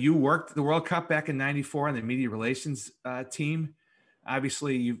 You know, you worked the World Cup back in '94 on the media relations team.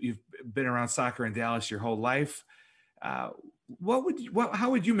 Obviously, you've been around soccer in Dallas your whole life. How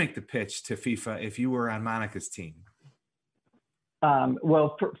would you make the pitch to FIFA if you were on Monica's team?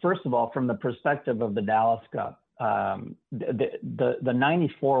 Well, first of all, from the perspective of the Dallas Cup, the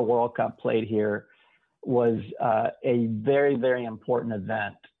 '94 World Cup played here was a very, very important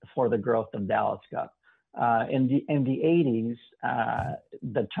event for the growth of Dallas Cup. In the 80s,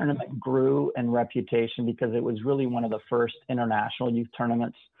 the tournament grew in reputation because it was really one of the first international youth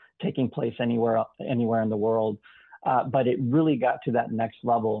tournaments taking place anywhere in the world. But it really got to that next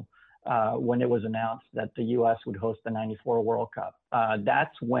level when it was announced that the U.S. would host the '94 World Cup.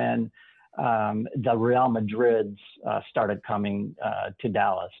 That's when the Real Madrids started coming to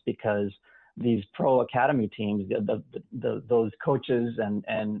Dallas because these pro academy teams, those coaches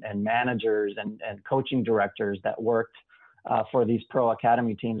and managers and coaching directors that worked for these pro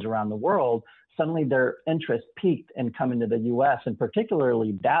academy teams around the world, suddenly their interest peaked in coming to the U.S. and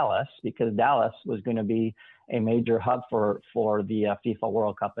particularly Dallas, because Dallas was going to be a major hub for the FIFA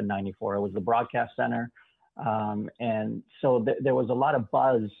World Cup in '94. It was the broadcast center. And so there was a lot of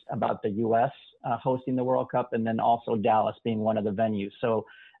buzz about the U.S. Hosting the World Cup, and then also Dallas being one of the venues. So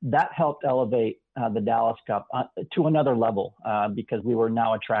that helped elevate the Dallas Cup to another level because we were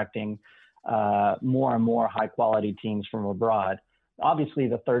now attracting more and more high quality teams from abroad. Obviously,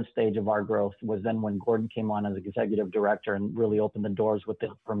 the third stage of our growth was then when Gordon came on as executive director and really opened the doors with the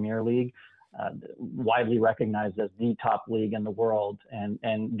Premier League, widely recognized as the top league in the world, and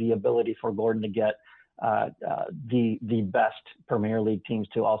the ability for Gordon to get the best Premier League teams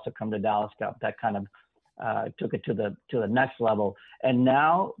to also come to Dallas Cup. That kind of took it to the next level. And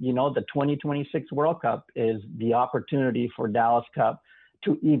now, you know, the 2026 World Cup is the opportunity for Dallas Cup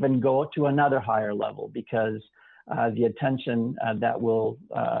to even go to another higher level because the attention that will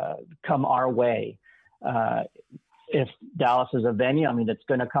come our way. If Dallas is a venue, I mean, it's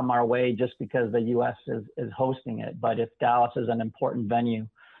going to come our way just because the U.S. is hosting it. But if Dallas is an important venue,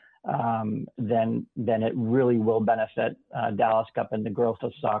 then it really will benefit Dallas Cup and the growth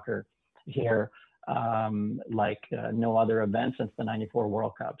of soccer here like no other event since the '94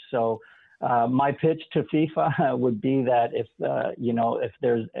 World Cup. So my pitch to FIFA would be that if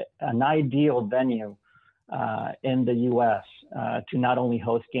there's an ideal venue in the U.S. To not only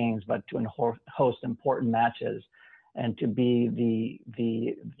host games but to host important matches, and to be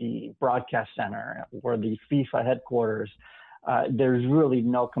the broadcast center or the FIFA headquarters, there's really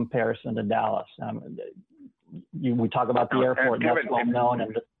no comparison to Dallas. We talk about the airport, that's well known,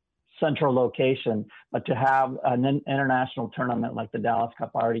 and the central location, but to have an international tournament like the Dallas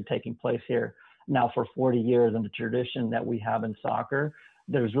Cup already taking place here now for 40 years and the tradition that we have in soccer,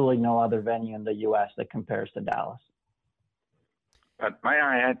 there's really no other venue in the U.S. that compares to Dallas. But may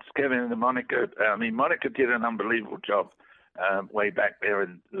I add, Kevin and Monica, I mean, Monica did an unbelievable job way back there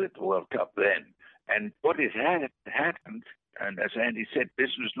in the World Cup then. And what has happened, and as Andy said, this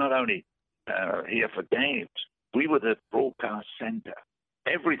was not only here for games, we were the broadcast center.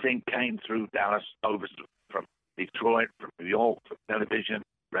 Everything came through Dallas over from Detroit, from New York, from television,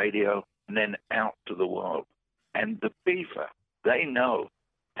 radio, and then out to the world. And the FIFA, they know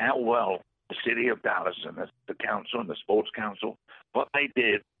how well the city of Dallas and the council and the sports council, what they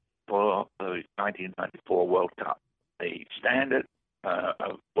did for the 1994 World Cup. The standard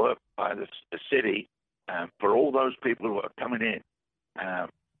of work by the city for all those people who were coming in.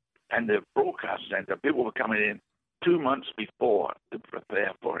 And the broadcast center, people were coming in 2 months before to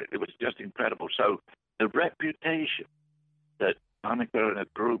prepare for it. It was just incredible. So the reputation that Monica and a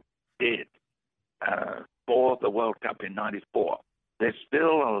group did for the World Cup in '94, there's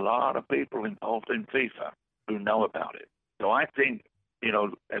still a lot of people involved in FIFA who know about it. So I think,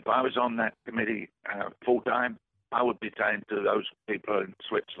 if I was on that committee full time, I would be saying to those people in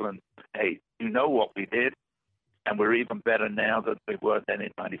Switzerland, hey, you know what we did, and we're even better now than we were then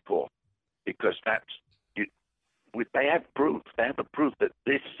in '94, because they have proof. They have a proof that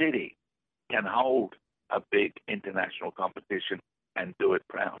this city can hold a big international competition and do it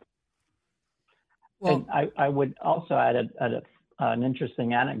proud. Well, and I would also add an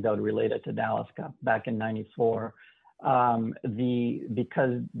interesting anecdote related to Dallas Cup back in '94.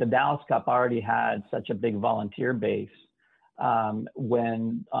 Because the Dallas Cup already had such a big volunteer base,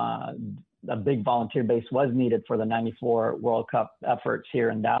 when a big volunteer base was needed for the '94 World Cup efforts here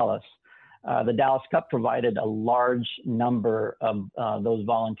in Dallas, the Dallas Cup provided a large number of those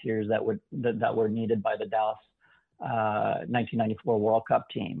volunteers that were needed by the Dallas 1994 World Cup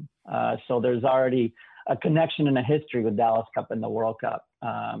team. So there's already a connection and a history with Dallas Cup and the World Cup,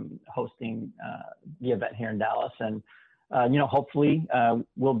 hosting the event here in Dallas. And, hopefully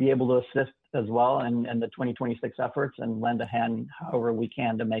we'll be able to assist as well in the 2026 efforts and lend a hand however we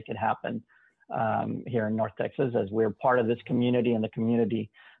can to make it happen here in North Texas, as we're part of this community, and the community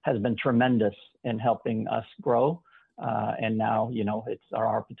has been tremendous in helping us grow. And now, it's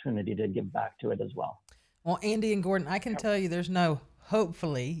our opportunity to give back to it as well. Well, Andy and Gordon, I can tell you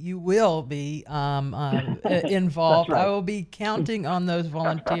hopefully you will be involved. Right. I will be counting on those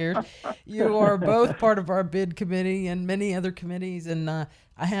volunteers. You are both part of our bid committee and many other committees. And I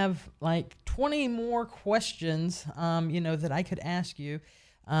have like 20 more questions, that I could ask you,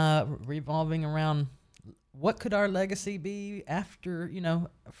 revolving around what could our legacy be after,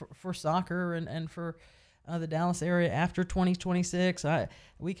 for soccer and for the Dallas area after 2026.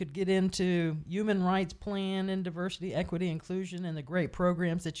 We could get into human rights plan and diversity, equity, inclusion, and the great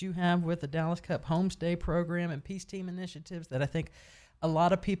programs that you have with the Dallas Cup Homestay program and Peace Team initiatives that I think a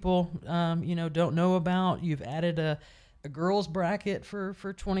lot of people, don't know about. You've added a girls bracket for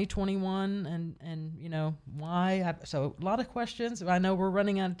 2021 and why. So a lot of questions. I know we're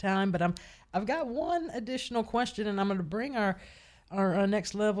running out of time, but I've got one additional question, and I'm going to bring our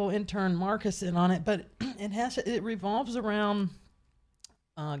next level intern Marcus in on it, but it revolves around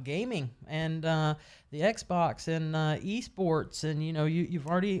gaming and the Xbox and esports, and you've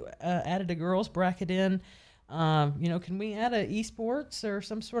already added a girls bracket in. Can we add a esports or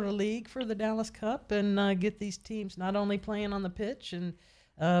some sort of league for the Dallas Cup and get these teams not only playing on the pitch and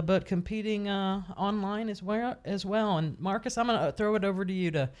but competing online as well? And Marcus, I'm gonna throw it over to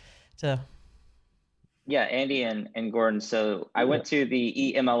you to. Yeah, Andy and Gordon. So I went to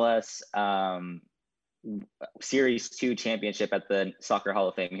the EMLS Series 2 championship at the Soccer Hall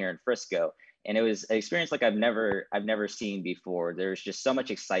of Fame here in Frisco. And it was an experience like I've never seen before. There's just so much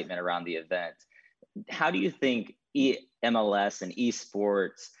excitement around the event. How do you think MLS and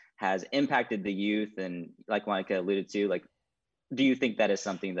esports has impacted the youth? And like Monica alluded to, do you think that is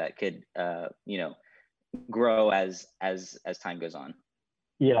something that could, grow as time goes on?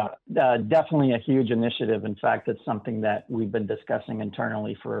 Yeah, definitely a huge initiative. In fact, it's something that we've been discussing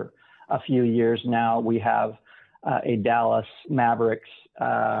internally for a few years now. We have a Dallas Mavericks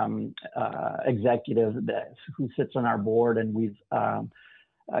executive who sits on our board, and we've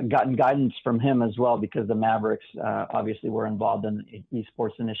gotten guidance from him as well, because the Mavericks obviously were involved in the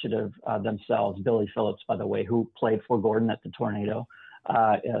esports initiative themselves. Billy Phillips, by the way, who played for Gordon at the Tornado,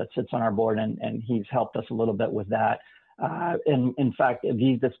 sits on our board, and he's helped us a little bit with that. In fact,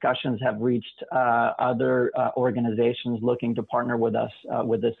 these discussions have reached other organizations looking to partner with us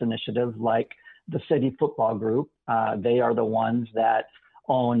with this initiative, like the City Football Group. They are the ones that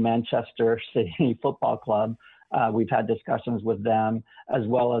own Manchester City Football Club. We've had discussions with them, as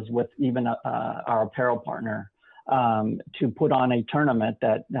well as with even our apparel partner, to put on a tournament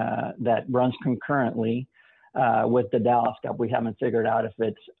that runs concurrently with the Dallas Cup. We haven't figured out if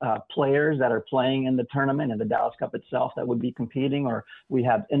it's players that are playing in the tournament and the Dallas Cup itself that would be competing, or we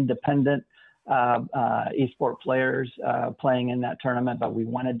have independent esport players playing in that tournament, but we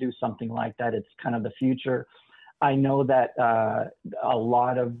want to do something like that. It's kind of the future. I know that a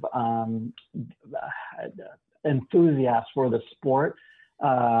lot of enthusiasts for the sport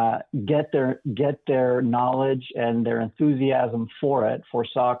get their knowledge and their enthusiasm for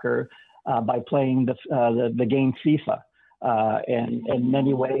soccer by playing the game FIFA. And in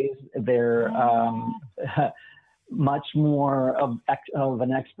many ways, they're much more of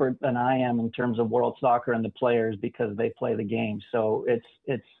an expert than I am in terms of world soccer and the players, because they play the game. So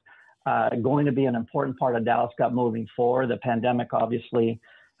it's going to be an important part of Dallas Cup moving forward. The pandemic obviously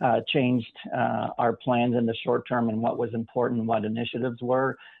changed our plans in the short term and what was important, what initiatives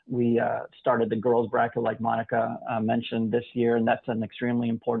were. We started the girls bracket, like Monica mentioned, this year, and that's an extremely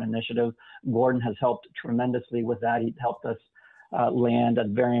important initiative. Gordon has helped tremendously with that. He helped us land a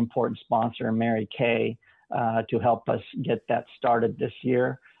very important sponsor, Mary Kay, to help us get that started this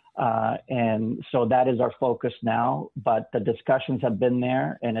year. And so that is our focus now, but the discussions have been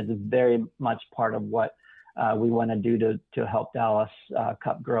there, and it's very much part of what we want to do to help Dallas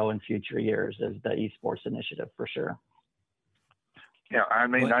Cup grow in future years, is the esports initiative for sure. Yeah, I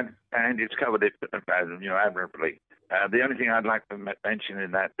mean, and it's covered it, admirably. The only thing I'd like to mention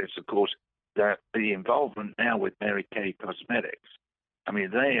in that is, of course, that the involvement now with Mary Kay Cosmetics. I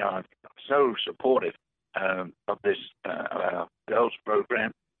mean, they are so supportive of this girls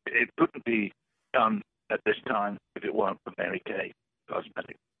program. It couldn't be done at this time if it weren't for Mary Kay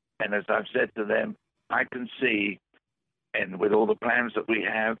Cosmetics. And as I've said to them, I can see, and with all the plans that we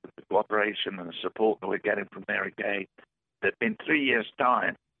have, the cooperation and the support that we're getting from Mary Kay, that in 3 years'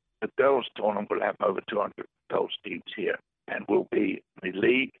 time, the girls' tournament will have over 200 girls teams here, and will be the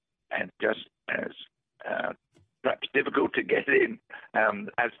league, and just as perhaps difficult to get in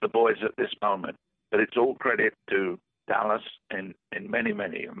as the boys at this moment. But it's all credit to Dallas and many.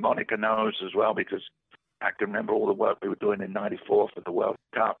 Monica knows as well, because I can remember all the work we were doing in '94 for the World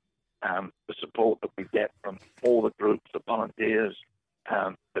Cup. The support that we get from all the groups, the volunteers,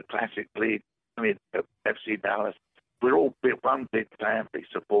 the Classic League, FC Dallas. We're all one big family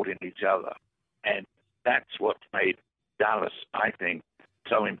supporting each other. And that's what's made Dallas, I think,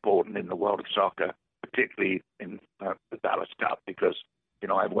 so important in the world of soccer, particularly in the Dallas Cup, because,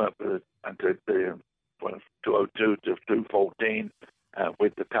 I've worked with until 2002 to 2014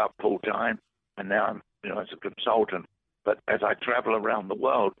 with the Cup full time. And now I'm, as a consultant. But as I travel around the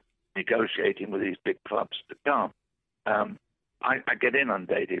world, negotiating with these big clubs to come, I get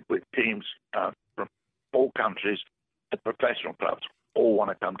inundated with teams from all countries. The professional clubs all want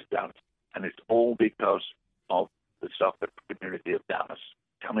to come to Dallas, and it's all because of the soccer community of Dallas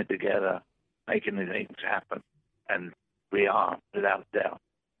coming together, making the things happen. And we are, without a doubt,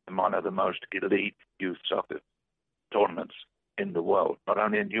 one of the most elite youth soccer tournaments in the world, not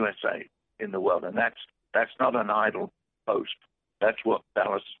only in USA, in the world. And that's not an idle boast. That's what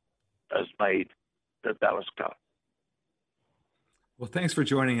Dallas has made the Dallas Cup. Well, thanks for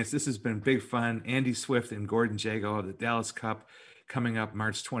joining us. This has been big fun. Andy Swift and Gordon Jago of the Dallas Cup, coming up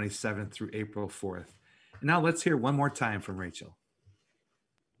March 27th through April 4th. And now let's hear one more time from Rachel.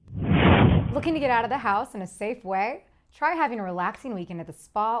 Looking to get out of the house in a safe way? Try having a relaxing weekend at the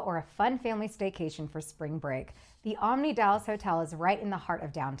spa or a fun family staycation for spring break. The Omni Dallas Hotel is right in the heart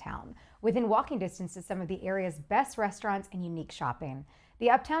of downtown, within walking distance to some of the area's best restaurants and unique shopping. The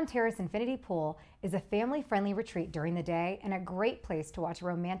Uptown Terrace Infinity Pool is a family-friendly retreat during the day and a great place to watch a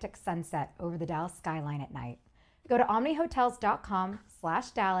romantic sunset over the Dallas skyline at night. Go to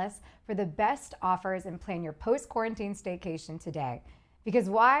omnihotels.com/Dallas for the best offers and plan your post-quarantine staycation today. Because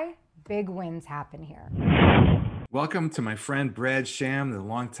why? Big wins happen here. Welcome to my friend Brad Sham, the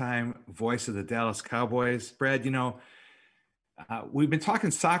longtime voice of the Dallas Cowboys. Brad, we've been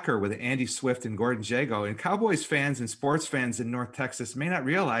talking soccer with Andy Swift and Gordon Jago, and Cowboys fans and sports fans in North Texas may not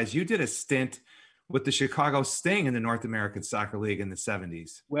realize you did a stint with the Chicago Sting in the North American Soccer League in the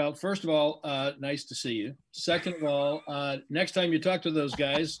 70s. Well, first of all, nice to see you. Second of all, next time you talk to those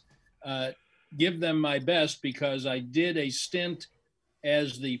guys, give them my best, because I did a stint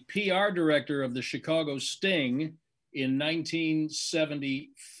as the PR director of the Chicago Sting in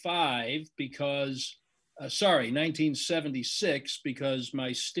 1976, because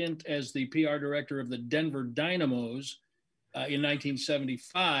my stint as the PR director of the Denver Dynamos in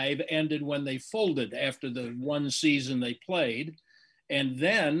 1975 ended when they folded after the one season they played. And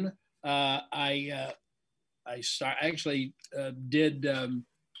then I did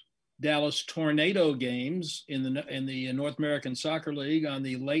Dallas Tornado games in the North American Soccer League on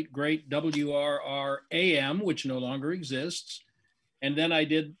the late great WRRAM, which no longer exists. And then I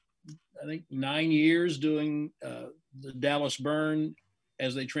did, I think, 9 years doing the Dallas Burn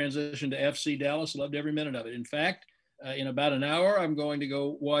as they transitioned to FC Dallas. Loved every minute of it. In fact, in about an hour, I'm going to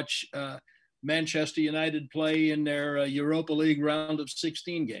go watch Manchester United play in their Europa League round of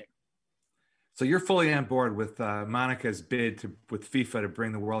 16 game. So you're fully on board with Monica's bid with FIFA to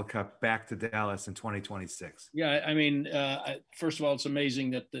bring the World Cup back to Dallas in 2026. Yeah, I mean, first of all, it's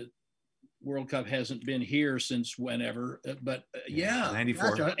amazing that the World Cup hasn't been here since whenever, but yeah,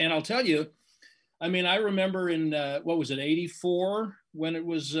 94. Gosh, and I'll tell you, I mean, I remember in what was it, 84, when it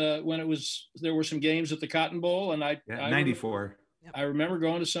was there were some games at the Cotton Bowl, and I 94. Yep. I remember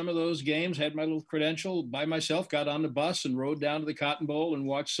going to some of those games, had my little credential by myself, got on the bus and rode down to the Cotton Bowl and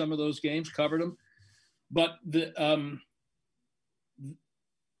watched some of those games, covered them. But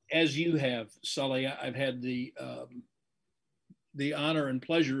as you have, Sully, I've had the honor and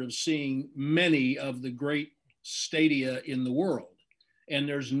pleasure of seeing many of the great stadia in the world. And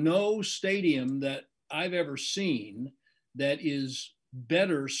there's no stadium that I've ever seen that is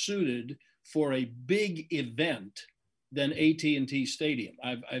better suited for a big event than AT&T Stadium.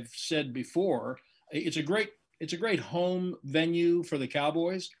 I've said before, it's a great home venue for the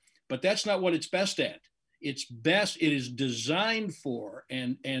Cowboys, but that's not what it's best at. It is designed for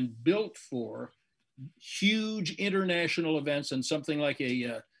and built for huge international events, and something like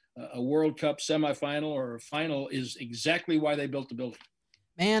a World Cup semifinal or a final is exactly why they built the building.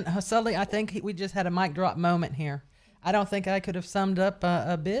 Man, Sully, I think we just had a mic drop moment here. I don't think I could have summed up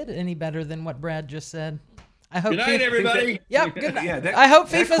a bid any better than what Brad just said. I hope. Good night, everybody. Yep. Good night. Yeah, I hope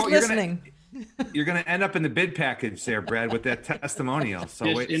FIFA's listening. You're going to end up in the bid package there, Brad, with that testimonial. So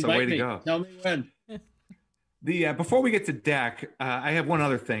way to go. Tell me when. Before we get to Dak, I have one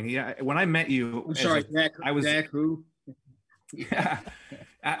other thing. Yeah, when I met you, I'm sorry, Dak. Dak who? Yeah,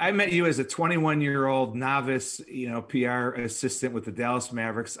 I met you as a 21-year-old novice, PR assistant with the Dallas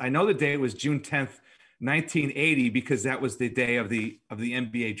Mavericks. I know the day was June 10th, 1980, because that was the day of the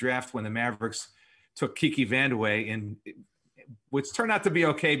NBA draft when the Mavericks took Kiki Vandeweghe, and which turned out to be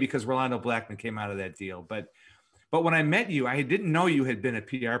okay because Rolando Blackman came out of that deal. But when I met you, I didn't know you had been a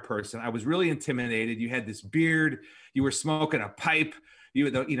PR person. I was really intimidated. You had this beard. You were smoking a pipe.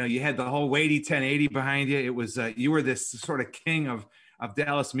 You had the whole weighty 1080 behind you. It was you were this sort of king of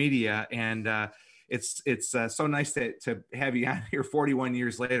Dallas media, and it's so nice to have you on here 41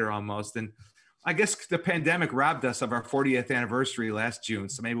 years later almost. And I guess the pandemic robbed us of our 40th anniversary last June,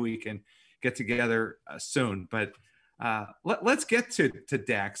 so maybe we can get together soon. But let's get to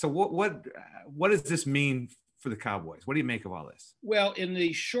Dak. So what does this mean for the Cowboys? What do you make of all this? Well, in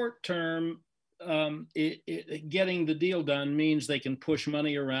the short term, getting the deal done means they can push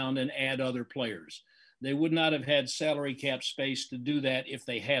money around and add other players. They would not have had salary cap space to do that if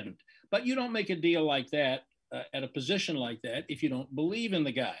they hadn't. But you don't make a deal like that at a position like that if you don't believe in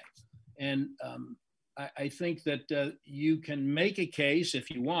the guy. And I think that you can make a case if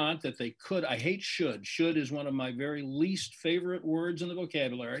you want that they could. I hate should. Should is one of my very least favorite words in the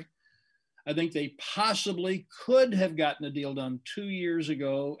vocabulary. I think they possibly could have gotten a deal done 2 years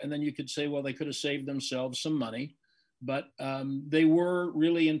ago, and then you could say, well, they could have saved themselves some money, but they were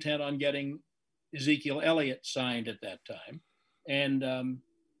really intent on getting Ezekiel Elliott signed at that time. And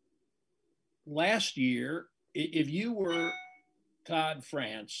last year, if you were Todd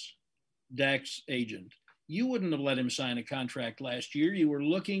France, Dak's agent, you wouldn't have let him sign a contract last year. You were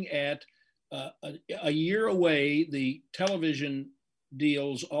looking at a year away, the television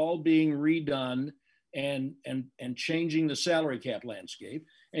deals all being redone and changing the salary cap landscape.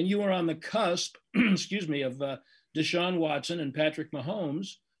 And you were on the cusp, excuse me, of Deshaun Watson and Patrick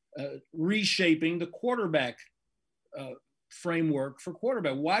Mahomes reshaping the quarterback framework for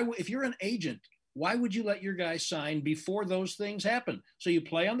quarterback. Why, if you're an agent, why would you let your guy sign before those things happen? So you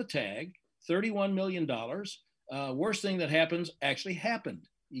play on the tag, $31 million. Worst thing that happens actually happened.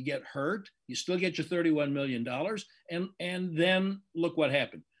 You get hurt, you still get your $31 million, and then look what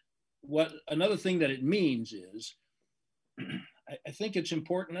happened. Another thing that it means is, I think it's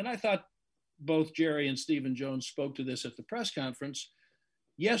important, and I thought both Jerry and Stephen Jones spoke to this at the press conference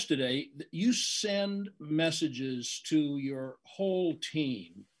yesterday. You send messages to your whole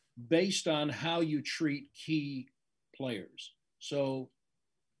team based on how you treat key players. So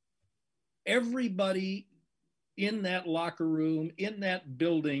everybody in that locker room, in that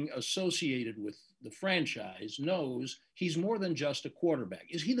building associated with the franchise knows he's more than just a quarterback.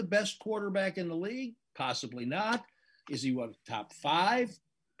 Is he the best quarterback in the league? Possibly not. Is he top 5?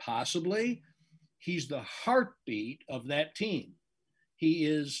 Possibly. He's the heartbeat of that team. He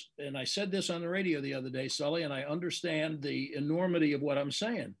is, and I said this on the radio the other day, Sully, and I understand the enormity of what I'm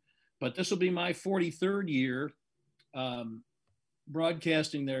saying, but this will be my 43rd year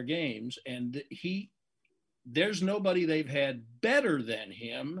broadcasting their games, and there's nobody they've had better than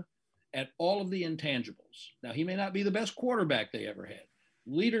him at all of the intangibles. Now, he may not be the best quarterback they ever had.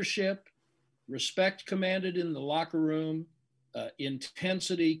 Leadership, respect commanded in the locker room,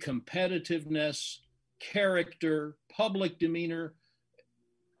 intensity, competitiveness, character, public demeanor.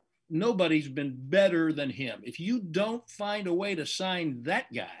 Nobody's been better than him. If you don't find a way to sign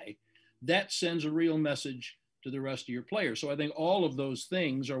that guy, that sends a real message to the rest of your players. So I think all of those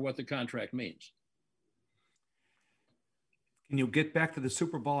things are what the contract means. Can you get back to the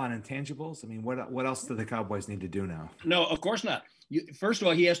Super Bowl on intangibles? I mean, what else do the Cowboys need to do now? No, of course not. First of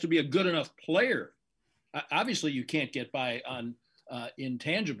all, he has to be a good enough player. Obviously, you can't get by on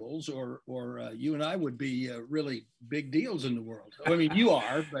intangibles, or you and I would be really big deals in the world. I mean, you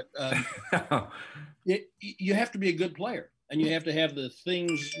are, but you have to be a good player, and you have to have the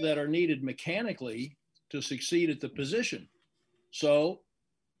things that are needed mechanically to succeed at the position. So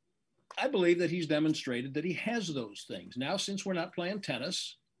I believe that he's demonstrated that he has those things. Now, since we're not playing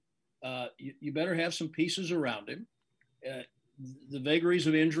tennis, you better have some pieces around him. The vagaries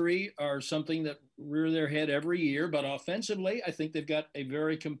of injury are something that rear their head every year, but offensively, I think they've got a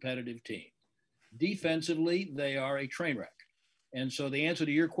very competitive team. Defensively, they are a train wreck. And so the answer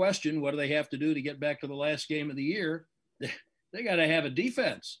to your question, what do they have to do to get back to the last game of the year? They got to have a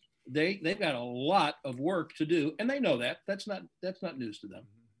defense. They've got a lot of work to do, and they know that. That's not news to them.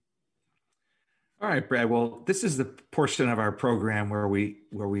 All right, Brad. Well, this is the portion of our program where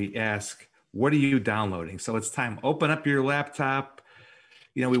we ask, what are you downloading? So it's time. Open up your laptop.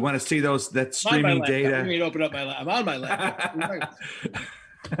 You know, we want to see that streaming data. I mean, open up my laptop. I'm on my laptop.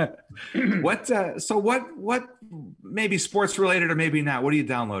 What maybe sports related or maybe not? What are you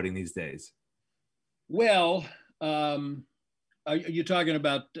downloading these days? Well, are you talking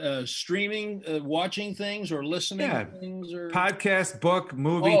about streaming, watching things, or listening to things, or podcast, book,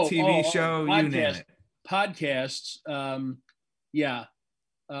 movie, TV show, you name it? Podcasts.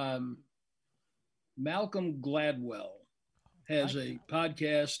 Malcolm Gladwell has a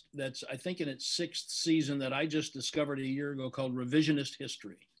podcast that's, I think, in its 6th season that I just discovered a year ago, called Revisionist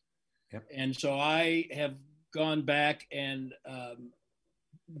History. Yep. And so I have gone back and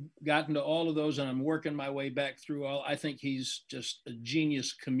gotten to all of those, and I'm working my way back through all. I think he's just a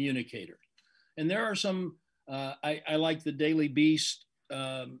genius communicator. And there are some, I like the Daily Beast,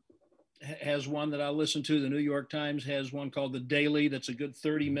 has one that I'll listen to. The New York Times has one called The Daily. That's a good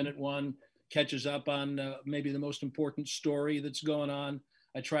 30-minute one. Catches up on maybe the most important story that's going on.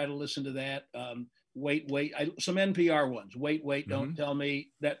 I try to listen to that. Some NPR ones. Wait, don't tell me.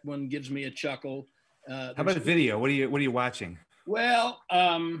 That one gives me a chuckle. How about video? What are you watching? Well,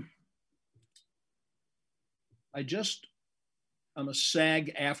 I'm a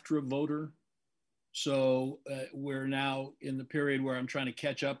SAG-AFTRA voter. So we're now in the period where I'm trying to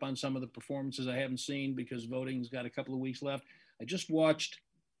catch up on some of the performances I haven't seen because voting's got a couple of weeks left. I just watched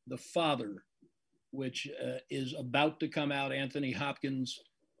The Father, which is about to come out. Anthony Hopkins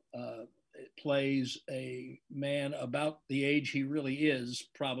plays a man about the age he really is,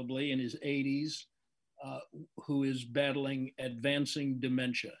 probably in his 80s, who is battling advancing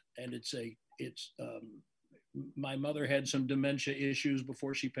dementia. And my mother had some dementia issues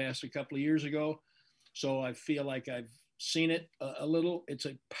before she passed a couple of years ago. So I feel like I've seen it a little. It's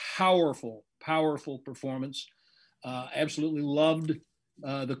a powerful, powerful performance. Absolutely loved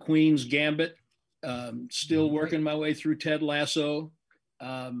the Queen's Gambit. Still working my way through Ted Lasso.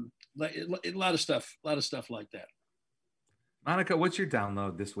 A lot of stuff like that. Monica, what's your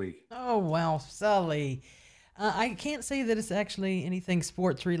download this week? Oh, well, Sully. I can't say that it's actually anything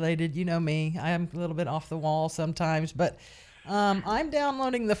sports related. You know me. I am a little bit off the wall sometimes, but I'm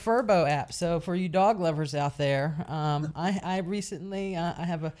downloading the Furbo app. So for you dog lovers out there, I recently, I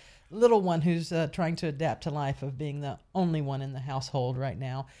have a little one who's trying to adapt to life of being the only one in the household right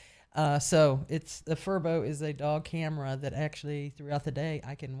now. So the Furbo is a dog camera that actually throughout the day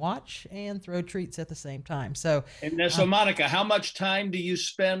I can watch and throw treats at the same time. So Monica, how much time do you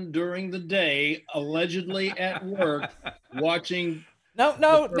spend during the day allegedly at work watching? No.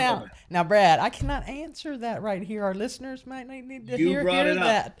 Now, Brad, I cannot answer that right here. Our listeners might need to hear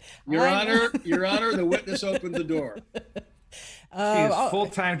that. Your Honor, the witness opened the door. She is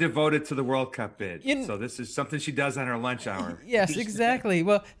full-time devoted to the World Cup bid. So this is something she does on her lunch hour. Yes, exactly.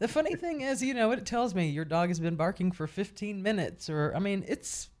 Well, the funny thing is, you know, what it tells me, your dog has been barking for 15 minutes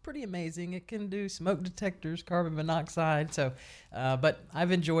it's pretty amazing. It can do smoke detectors, carbon monoxide. So, but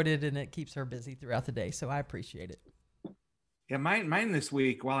I've enjoyed it and it keeps her busy throughout the day. So I appreciate it. Yeah, mine this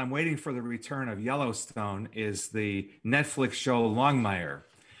week, while I'm waiting for the return of Yellowstone, is the Netflix show Longmire.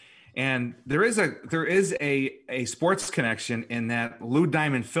 And there is a sports connection in that Lou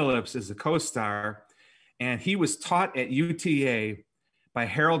Diamond Phillips is a co-star, and he was taught at UTA by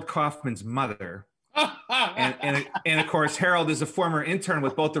Harold Kaufman's mother. and of course, Harold is a former intern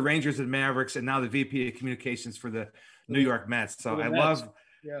with both the Rangers and Mavericks, and now the VP of Communications for the New York Mets. So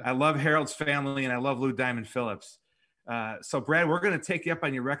I love Harold's family, and I love Lou Diamond Phillips. So Brad, we're going to take you up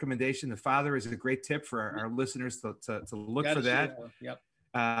on your recommendation. The Father is a great tip for our listeners to look for that. Yep.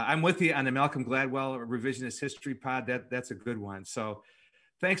 I'm with you on the Malcolm Gladwell Revisionist History pod. That's a good one. So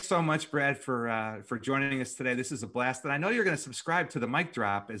Thanks so much, Brad, for joining us today. This is a blast. And I know you're going to subscribe to the Mic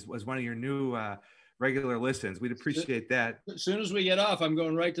Drop as one of your new regular listens. We'd appreciate that. As soon as we get off, I'm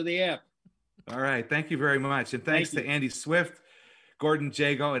going right to the app. All right. Thank you very much. And thanks to Andy Swift, Gordon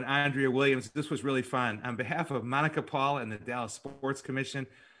Jago, and Andrea Williams. This was really fun. On behalf of Monica Paul and the Dallas Sports Commission,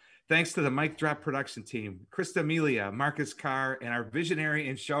 thanks to the Mic Drop production team, Krista Amelia, Marcus Carr, and our visionary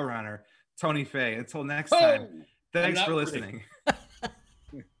and showrunner, Tony Fay. Until next time, thanks for listening.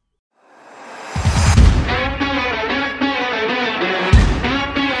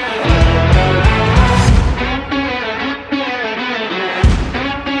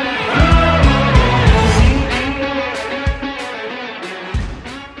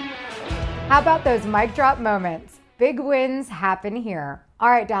 How about those mic drop moments? Big wins happen here. All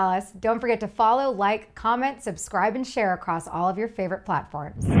right, Dallas, don't forget to follow, like, comment, subscribe, and share across all of your favorite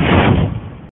platforms.